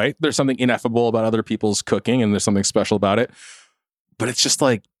think you're right. There's something ineffable about other people's cooking and there's something special about it, but it's just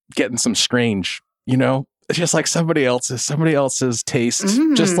like getting some strange, it's just like somebody else's taste,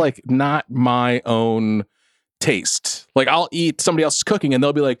 just like not my own taste. Like I'll eat somebody else's cooking and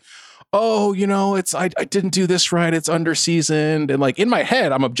they'll be like, oh, I didn't do this right. It's under seasoned. And like in my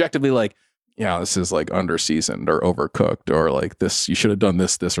head, I'm objectively like, yeah, this is like under seasoned or overcooked or like this, you should have done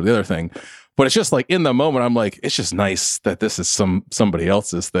this or the other thing. But it's just like in the moment, I'm like, it's just nice that this is somebody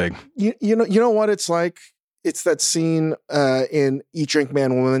else's thing. You know what it's like? It's that scene in Eat, Drink,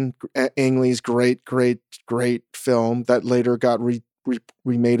 Man, Woman, Ang Lee's great film that later got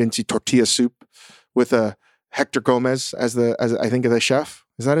remade into Tortilla Soup with Hector Gomez as I think of the chef.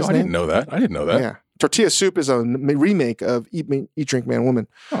 Is that his name? I didn't know that. Yeah. Tortilla Soup is a remake of Eat, Drink, Man, Woman.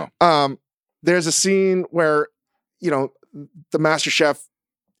 Oh. There's a scene where, the master chef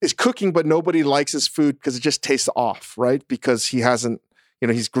is cooking, but nobody likes his food because it just tastes off, right? Because he hasn't,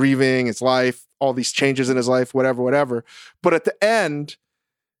 he's grieving his life, all these changes in his life, whatever. But at the end,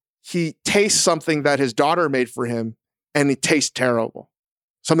 he tastes something that his daughter made for him and it tastes terrible.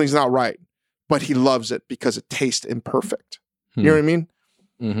 Something's not right, but he loves it because it tastes imperfect. You know what I mean?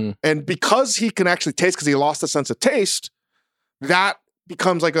 Mm-hmm. And because he can actually taste, because he lost a sense of taste, that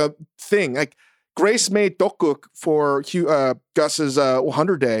becomes like a thing. Like Grace made dokguk for Gus's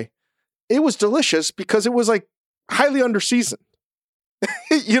 100 day. It was delicious because it was like highly underseasoned.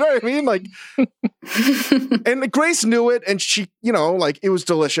 You know what I mean? Like, and Grace knew it, and she, like, it was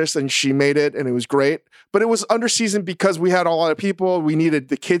delicious, and she made it, and it was great. But it was under seasoned because we had a lot of people. We needed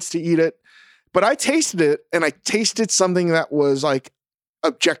the kids to eat it. But I tasted it, and I tasted something that was like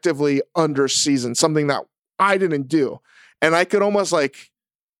objectively under seasoned, something that I didn't do, and I could almost like.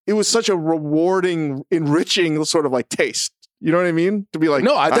 It was such a rewarding, enriching sort of like taste. You know what I mean? To be like,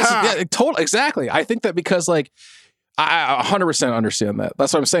 no, totally, exactly. I think that because like I 100% understand that.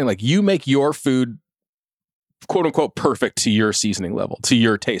 That's what I'm saying. Like you make your food quote unquote perfect to your seasoning level, to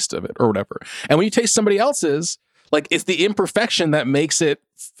your taste of it or whatever. And when you taste somebody else's, like it's the imperfection that makes it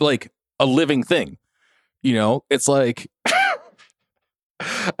like a living thing. It's like.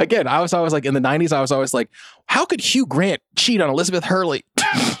 Again, I was always like in the 90s, I was always like, how could Hugh Grant cheat on Elizabeth Hurley?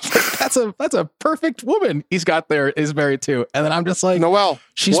 That's a perfect woman he's got there, is married to. And then I'm just like, Noelle,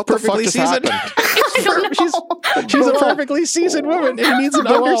 she's perfectly seasoned. She's a perfectly seasoned woman, and he needs an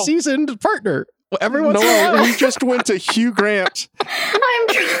under-seasoned partner. Every once in a while. We just went to Hugh Grant.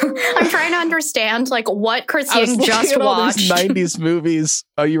 I'm trying to understand like what Christine just watched. These 90s movies.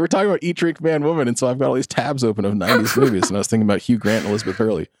 You were talking about Eat, Drink, Man, Woman, and so I've got all these tabs open of 90s movies, and I was thinking about Hugh Grant and Elizabeth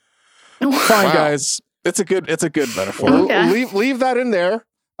Hurley. Fine, guys. It's a good metaphor. Okay. Leave that in there.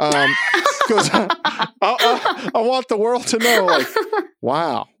 Because I want the world to know, like,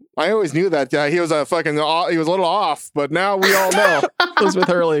 wow. I always knew that guy. He was he was a little off, but now we all know. Elizabeth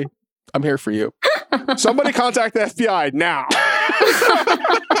Hurley, I'm here for you. Somebody contact the FBI now.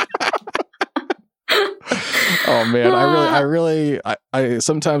 Oh man, I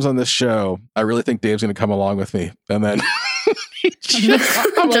sometimes on this show, I really think Dave's going to come along with me, and then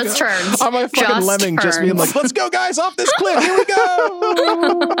just turns. I'm my fucking lemming, just being like, "Let's go, guys, off this cliff. Here we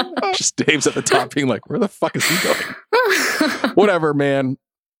go." Just Dave's at the top, being like, "Where the fuck is he going?" Whatever, man.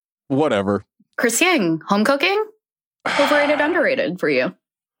 Whatever. Christine, home cooking, overrated, underrated for you?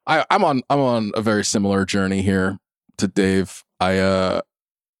 I'm on a very similar journey here to Dave. I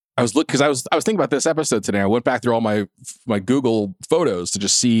was thinking about this episode today. I went back through all my Google photos to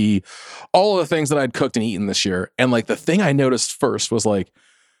just see all of the things that I'd cooked and eaten this year. And like the thing I noticed first was like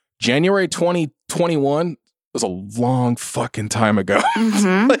January 2021 was a long fucking time ago.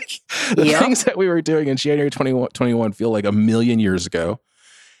 Mm-hmm. Like the things that we were doing in January 2021 feel like a million years ago.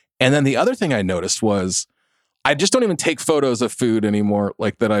 And then the other thing I noticed was I just don't even take photos of food anymore,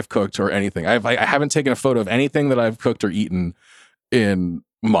 like that I've cooked or anything. I haven't taken a photo of anything that I've cooked or eaten in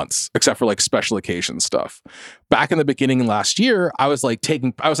months, except for like special occasion stuff. Back in the beginning last year, I was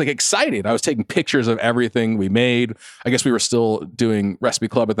excited. I was taking pictures of everything we made. I guess we were still doing Recipe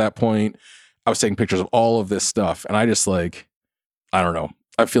Club at that point. I was taking pictures of all of this stuff. And I just like, I don't know.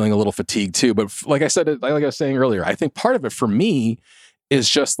 I'm feeling a little fatigued too. But like I said, like I was saying earlier, I think part of it for me is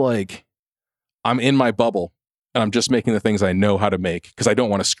just like, I'm in my bubble. And I'm just making the things I know how to make because I don't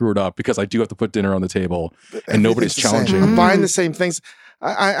want to screw it up because I do have to put dinner on the table and nobody's challenging. I'm buying the same things.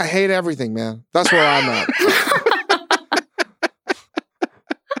 I hate everything, man. That's where I'm at.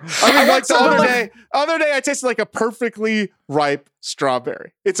 I mean, like the other day I tasted like a perfectly ripe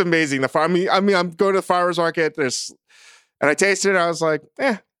strawberry. It's amazing. I mean, I'm going to the farmer's market. And I tasted it. I was like, you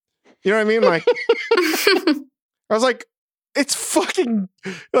know what I mean? Like, I was like, it's fucking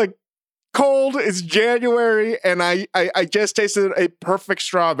like. Cold, it's January, and I just tasted a perfect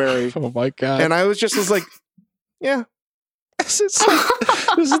strawberry. Oh my God. And I was like, yeah. This is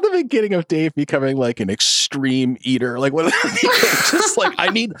the beginning of Dave becoming like an extreme eater. Like what just like I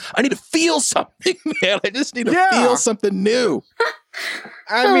need to feel something, man. I just need to feel something new.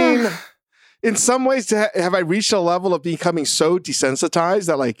 I mean, in some ways, have I reached a level of becoming so desensitized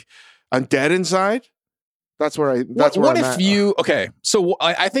that like I'm dead inside? That's where I'm at. Okay, so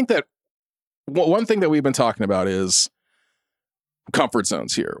I think that one thing that we've been talking about is comfort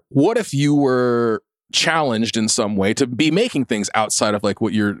zones here. What if you were challenged in some way to be making things outside of like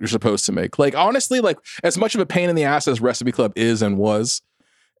what you're supposed to make? Like honestly, like as much of a pain in the ass as Recipe Club is and was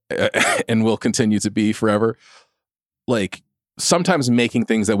and will continue to be forever, like sometimes making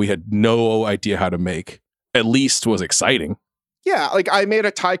things that we had no idea how to make at least was exciting. Yeah, like I made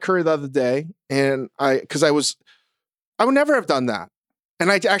a Thai curry the other day, and I would never have done that.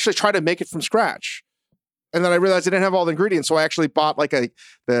 And I actually tried to make it from scratch. And then I realized I didn't have all the ingredients. So I actually bought like I've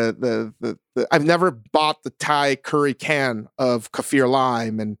never bought the Thai curry can of kaffir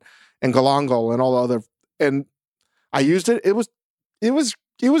lime and galangal and all the other, and I used it. It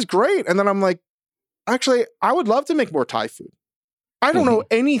was great. And then I'm like, actually, I would love to make more Thai food. I don't know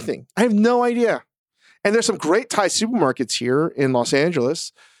anything. I have no idea. And there's some great Thai supermarkets here in Los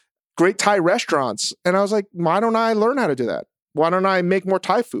Angeles, great Thai restaurants. And I was like, why don't I learn how to do that? Why don't I make more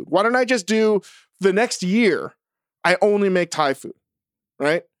Thai food? Why don't I just do the next year, I only make Thai food?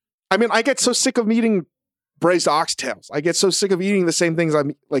 right? I mean, I get so sick of eating braised oxtails. I get so sick of eating the same things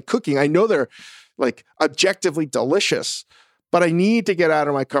I'm like cooking. I know they're like objectively delicious, but I need to get out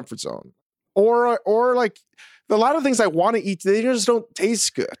of my comfort zone. Or like a lot of things I want to eat, they just don't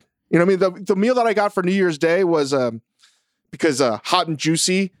taste good. You know what I mean? The meal that I got for New Year's Day was because Hot and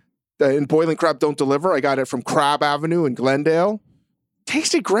Juicy and Boiling Crab don't deliver. I got it from Crab Avenue in Glendale.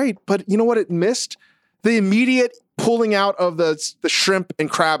 Tasted great, but you know what it missed? The immediate pulling out of the shrimp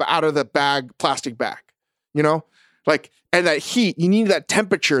and crab out of the plastic bag. You know, like, and that heat, you need that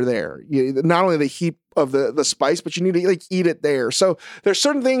temperature there. Not only the heat of the spice, but you need to like eat it there. So there's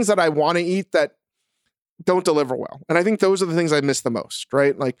certain things that I want to eat that don't deliver well. And I think those are the things I miss the most,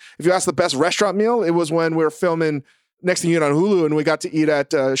 right? Like if you ask the best restaurant meal, it was when we were filming Next Thing You Know on Hulu and we got to eat at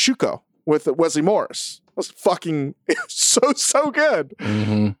Shuko with Wesley Morris. It was fucking so good.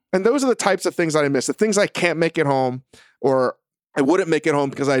 Mm-hmm. And those are the types of things that I miss. The things I can't make at home or I wouldn't make it home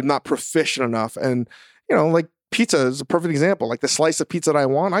because I'm not proficient enough. And you know, like pizza is a perfect example. Like the slice of pizza that I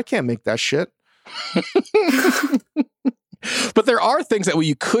want, I can't make that shit. But there are things that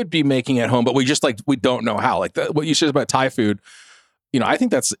you could be making at home, but we don't know how. Like what you said about Thai food, you know, I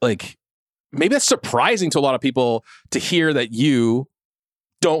think that's like, maybe that's surprising to a lot of people to hear that you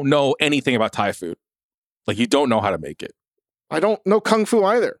don't know anything about Thai food. Like you don't know how to make it. I don't know Kung Fu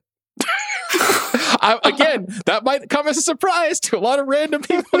either. Again, that might come as a surprise to a lot of random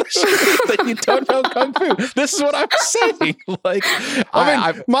people that you don't know Kung Fu. This is what I'm saying. Like,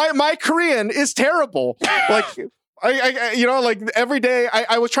 I mean, my Korean is terrible. Like, I you know, like every day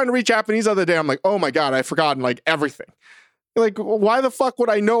I was trying to read Japanese the other day. I'm like, oh my God, I've forgotten like everything. Like, why the fuck would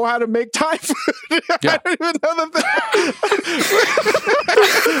I know how to make Thai food? Yeah. I don't even know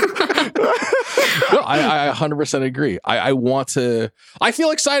No, I 100% agree. I want to, I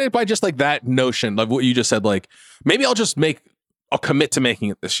feel excited by just like that notion of what you just said. Like, maybe I'll commit to making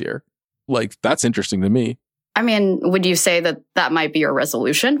it this year. Like, that's interesting to me. I mean, would you say that might be your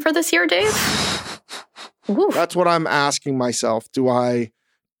resolution for this year, Dave? That's what I'm asking myself. Do I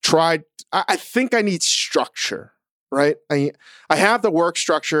try? I think I need structure. Right. I have the work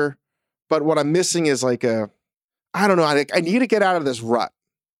structure, but what I'm missing is like I don't know. I need to get out of this rut.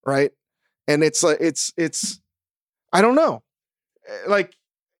 Right. And it's like, I don't know. Like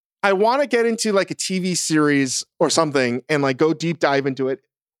I want to get into like a TV series or something and like go deep dive into it.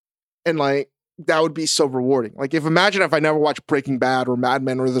 And like, that would be so rewarding. Like imagine if I never watched Breaking Bad or Mad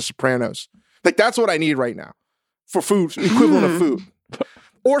Men or The Sopranos, like that's what I need right now for food, equivalent of food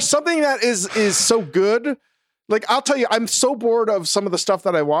or something that is so good. Like, I'll tell you, I'm so bored of some of the stuff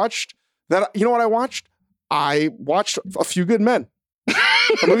that I watched that, you know what I watched? I watched A Few Good Men.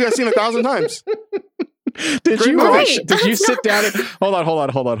 A movie I've seen 1,000 times. Did you sit down and hold on.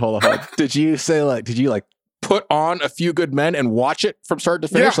 Did you put on A Few Good Men and watch it from start to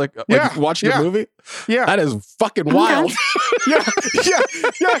finish? Watching a movie? Yeah. That is fucking wild. Yeah.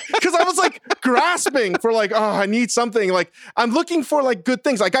 Because I was like grasping for like, oh, I need something. Like, I'm looking for like good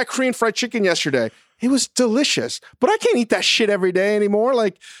things. I got Korean fried chicken yesterday. It was delicious, but I can't eat that shit every day anymore.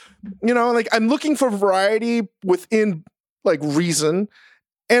 Like, you know, like I'm looking for variety within like reason.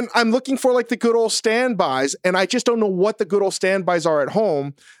 And I'm looking for like the good old standbys. And I just don't know what the good old standbys are at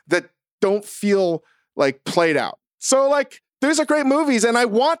home that don't feel like played out. So like, there's a great movies and I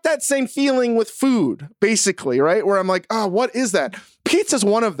want that same feeling with food, basically, right? Where I'm like, oh, what is that? Pizza's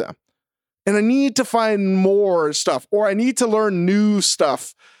one of them. And I need to find more stuff or I need to learn new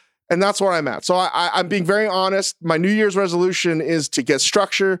stuff. And that's where I'm at. So I'm being very honest. My New Year's resolution is to get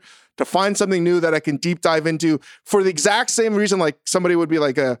structure, to find something new that I can deep dive into for the exact same reason. Like somebody would be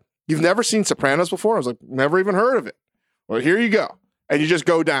like, you've never seen Sopranos before? I was like, never even heard of it. Well, here you go. And you just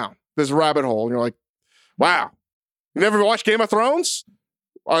go down this rabbit hole and you're like, wow. You never watched Game of Thrones?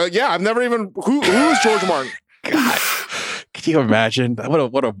 Yeah, I've never even, who is George Martin? God. Can you imagine?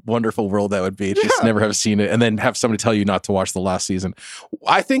 What a wonderful world that would be to just never have seen it and then have somebody tell you not to watch the last season.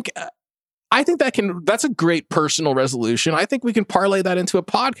 I think that's a great personal resolution. I think we can parlay that into a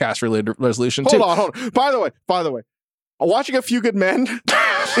podcast related resolution too. Hold on. By the way, watching A Few Good Men,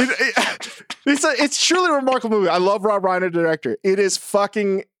 it's truly a remarkable movie. I love Rob Reiner, director. It is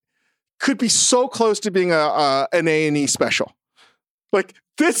could be so close to being an A&E special. Like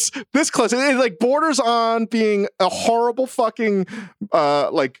this close. It like borders on being a horrible fucking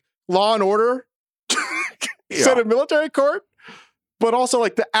like Law and Order set in military court, but also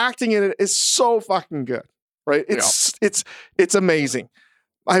like the acting in it is so fucking good, right? It's amazing.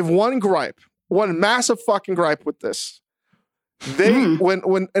 I have one massive fucking gripe with this.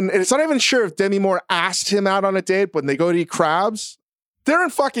 When it's not even sure if Demi Moore asked him out on a date, but when they go to eat crabs, they're in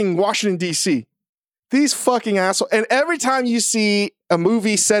fucking Washington, D.C. These fucking assholes. And every time you see a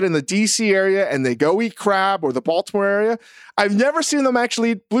movie set in the DC area and they go eat crab or the Baltimore area, I've never seen them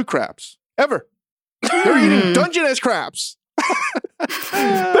actually eat blue crabs. Ever. They're eating Dungeness crabs.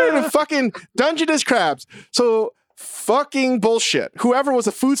 They're eating fucking Dungeness crabs. So fucking bullshit. Whoever was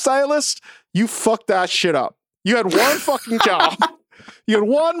a food stylist, you fucked that shit up. You had one fucking job. You had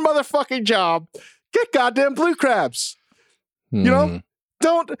one motherfucking job. Get goddamn blue crabs. You know?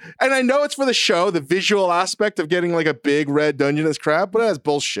 Don't, and I know it's for the show, the visual aspect of getting like a big red Dungeness crab, but that's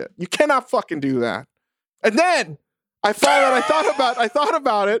bullshit. You cannot fucking do that. And then I found out, I thought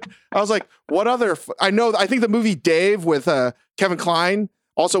about it. I was like, what other, I think the movie Dave with Kevin Kline,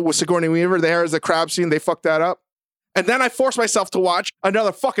 also with Sigourney Weaver, there is the crab scene, they fucked that up. And then I forced myself to watch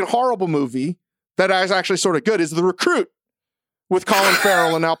another fucking horrible movie that is actually sort of good, is The Recruit with Colin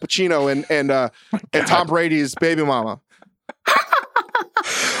Farrell and Al Pacino and Tom Brady's baby mama.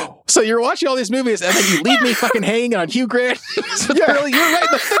 So you're watching all these movies and then you leave me fucking hanging on Hugh Grant. So really, you're right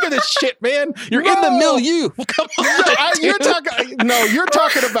in the thick of this shit, man. You're in the milieu. Come on. You're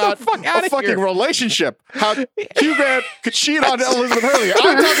talking about a fucking relationship. How Hugh Grant could cheat on Elizabeth Hurley.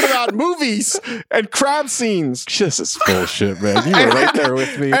 I'm talking about movies and crab scenes. This is bullshit, man. You were right there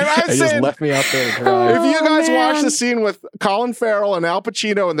with me. And just left me out there to cry. If you guys watch the scene with Colin Farrell and Al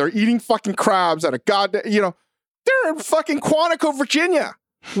Pacino and they're eating fucking crabs at a goddamn, they're in fucking Quantico, Virginia.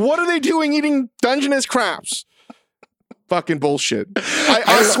 What are they doing eating Dungeness crabs? Fucking bullshit.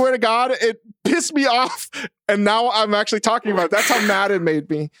 I swear to God, it pissed me off. And now I'm actually talking about it. That's how mad it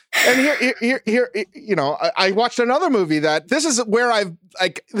made me. And here, I watched another movie that this is where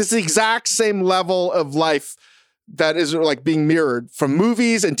this is the exact same level of life that is like being mirrored from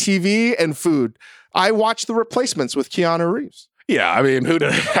movies and TV and food. I watched The Replacements with Keanu Reeves. Yeah, I mean,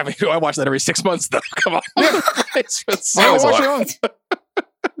 I watch that every 6 months though. Come on. Yeah.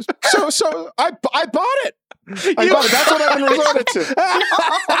 So I bought it. That's what I've been resorted to.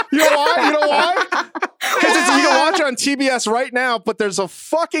 You know why? Because you can watch it on TBS right now, but there's a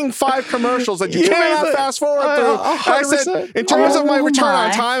fucking 5 commercials that you cannot fast forward through. I said, in terms of my return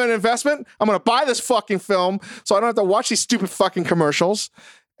on time and investment, I'm going to buy this fucking film so I don't have to watch these stupid fucking commercials.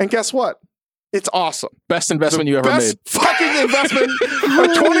 And guess what? It's awesome. Best investment you ever made. Fucking investment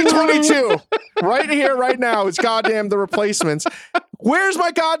of 2022. Right here, right now, is goddamn The Replacements. Where's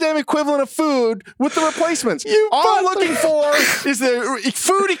my goddamn equivalent of food with The Replacements? All I'm looking for is the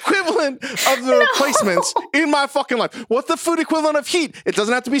food equivalent of The Replacements in my fucking life. What's the food equivalent of heat? It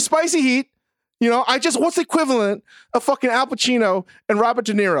doesn't have to be spicy heat. What's the equivalent of fucking Al Pacino and Robert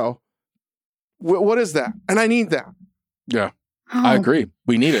De Niro? What is that? And I need that. Yeah, I agree.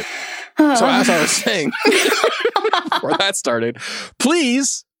 We need it. So as I was saying, before that started,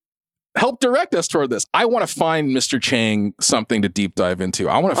 please help direct us toward this. I want to find Mr. Chang something to deep dive into.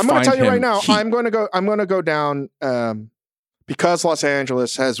 I'm going to tell you right now. I'm going to go down because Los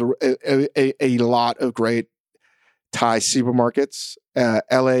Angeles has a lot of great Thai supermarkets.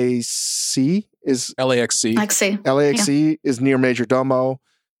 LAXC is near Major Domo,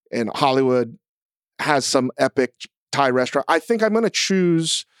 and Hollywood has some epic Thai restaurant. I think I'm going to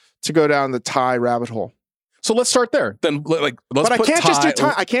choose to go down the Thai rabbit hole. So let's start there. Then let's But I can't just do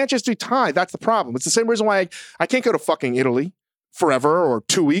Thai. I can't just do Thai. That's the problem. It's the same reason why I can't go to fucking Italy forever or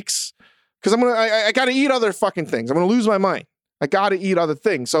 2 weeks. Because I got to eat other fucking things. I'm going to lose my mind. I got to eat other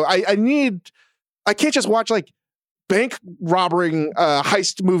things. So I can't just watch like bank robbing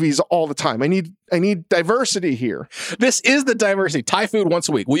heist movies all the time. I need diversity here. This is the diversity. Thai food once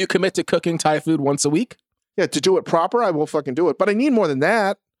a week. Will you commit to cooking Thai food once a week? Yeah, to do it proper, I will fucking do it. But I need more than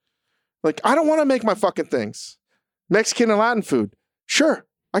that. Like, I don't want to make my fucking things. Mexican and Latin food. Sure,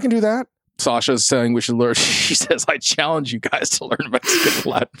 I can do that. Sasha's saying we should learn. She says, I challenge you guys to learn Mexican and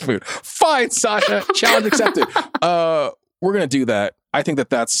Latin food. Fine, Sasha. Challenge accepted. We're going to do that. I think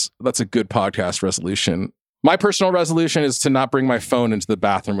that's a good podcast resolution. My personal resolution is to not bring my phone into the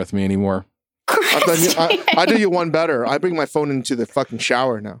bathroom with me anymore. I do you one better. I bring my phone into the fucking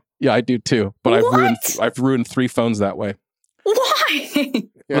shower now. Yeah, I do too. But I've ruined 3 phones that way. Why?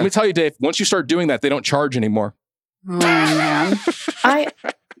 Yeah. Let me tell you, Dave, once you start doing that, they don't charge anymore. Oh, man.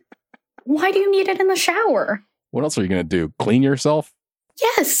 Why do you need it in the shower? What else are you going to do? Clean yourself?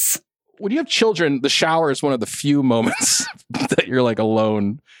 Yes. When you have children, the shower is one of the few moments that you're like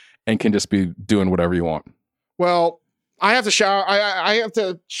alone and can just be doing whatever you want. Well, I have to shower. I have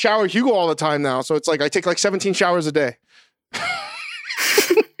to shower Hugo all the time now. So it's like I take like 17 showers a day.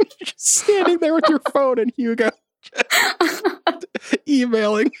 You're just standing there with your phone and Hugo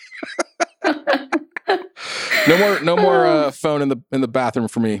emailing. No more phone in the bathroom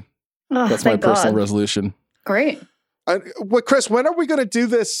for me. Oh, that's my personal resolution. Great. Chris, when are we going to do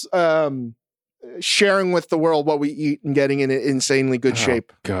this sharing with the world what we eat and getting in insanely good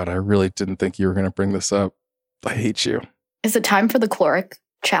shape. God, I really didn't think you were going to bring this up. I hate you. Is it time for the caloric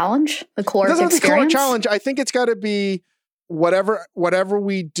challenge? The caloric It doesn't have to be caloric experience? challenge. I think it's got to be whatever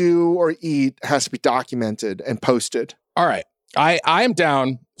we do or eat has to be documented and posted. All right. I am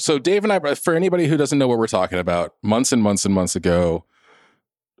down. So Dave and I, for anybody who doesn't know what we're talking about, months and months and months ago,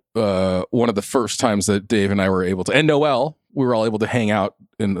 one of the first times that Dave and I were able to, and Noel, we were all able to hang out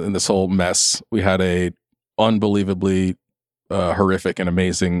in this whole mess. We had a unbelievably horrific and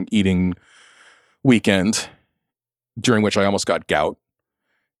amazing eating weekend during which I almost got gout.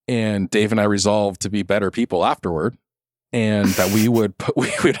 And Dave and I resolved to be better people afterward. And that we would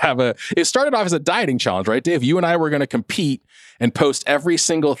have it started off as a dieting challenge, right, Dave? You and I were going to compete and post every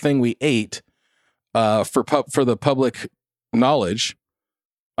single thing we ate for the public knowledge.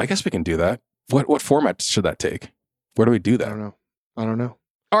 I guess we can do that. What format should that take? Where do we do that? I don't know.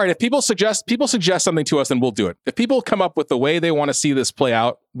 All right. If people suggest something to us, then we'll do it. If people come up with the way they want to see this play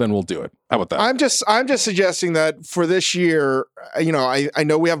out, then we'll do it. How about that? I'm just suggesting that for this year, I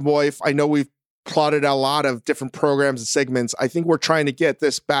know we have Moif. I know we've plotted a lot of different programs and segments. I think we're trying to get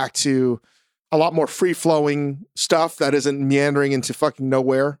this back to a lot more free-flowing stuff that isn't meandering into fucking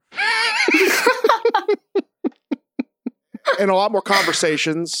nowhere. And a lot more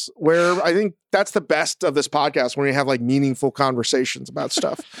conversations where I think that's the best of this podcast, when you have like meaningful conversations about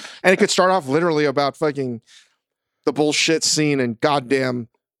stuff. And it could start off literally about fucking the bullshit scene and goddamn,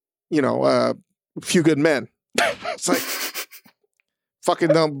 Few Good Men. It's like, fucking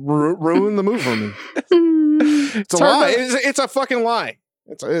don't ruin the movie for me. It's a lie. It's a fucking lie.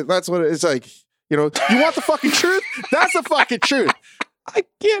 That's what it's like. You want the fucking truth? That's the fucking truth. I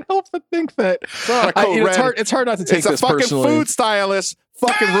can't help but think that it's hard not to take this personally. It's a fucking food stylist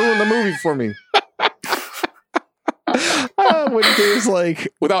fucking ruined the movie for me. When Dave's like,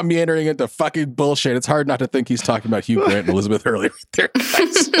 without meandering into fucking bullshit, it's hard not to think he's talking about Hugh Grant and Elizabeth Hurley right there.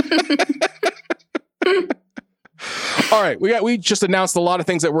 All right, we just announced a lot of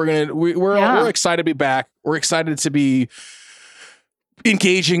things that we're excited to be back. We're excited to be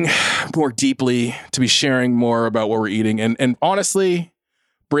engaging more deeply, to be sharing more about what we're eating, and honestly,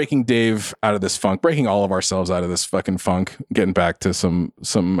 breaking Dave out of this funk, breaking all of ourselves out of this fucking funk, getting back to some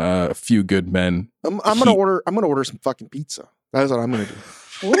Few Good Men. I'm gonna order some fucking pizza. That is what I'm gonna do.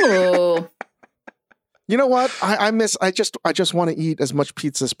 Ooh. You know what? I just want to eat as much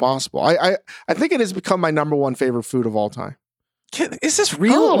pizza as possible. I think it has become my number one favorite food of all time. Is this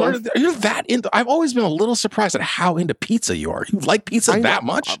real? Oh. You're that into? I've always been a little surprised at how into pizza you are. You like pizza that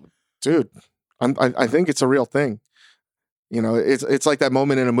much, dude? I think it's a real thing. It's like that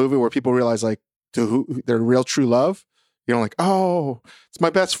moment in a movie where people realize like their real true love. Like, oh, it's my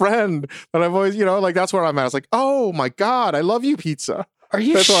best friend that I've always, like that's where I'm at. It's like, oh my God, I love you, pizza. Are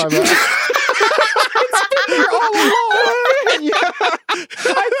you? That's where I'm at. All along. Yeah.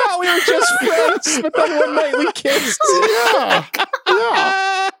 I thought we were just friends, but then one night we kissed. Yeah.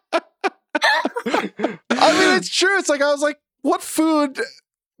 I mean, it's true. It's like, I was like, what food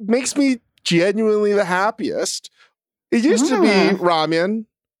makes me genuinely the happiest? It used to be ramen,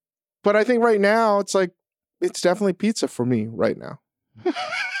 but I think right now it's like, it's definitely pizza for me right now.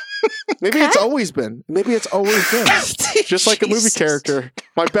 Maybe it's always been. Just like a movie character.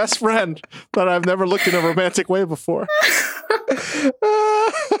 My best friend that I've never looked in a romantic way before.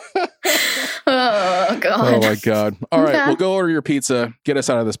 Oh, God. Oh, my God. All right. We'll go order your pizza. Get us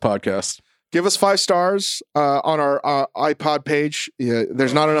out of this podcast. Give us 5 stars on our iPod page. Yeah,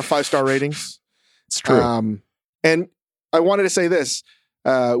 there's not enough 5-star ratings. It's true. And I wanted to say this.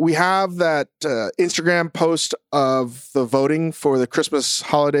 We have that Instagram post of the voting for the Christmas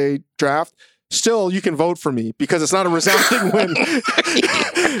holiday draft. Still, you can vote for me because it's not a resounding win.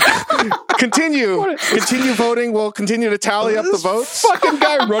 Continue voting. We'll continue to tally up the votes. Fucking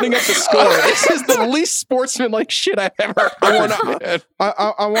guy running up the score. This is the least sportsman-like shit I've ever heard.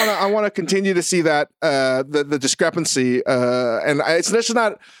 I want to continue to see that the discrepancy, and it's just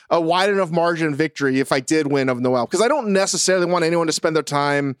not a wide enough margin of victory if I did win of Noel, because I don't necessarily want anyone to spend their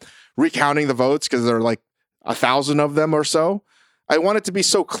time recounting the votes because there are like 1,000 of them or so. I want it to be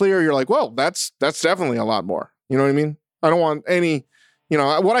so clear. You're like, well, that's definitely a lot more. You know what I mean? I don't want any,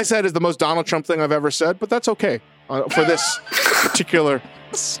 what I said is the most Donald Trump thing I've ever said, but that's okay for this particular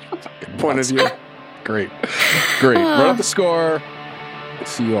point of view. Great. Run up the score.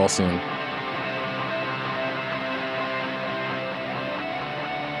 See you all soon.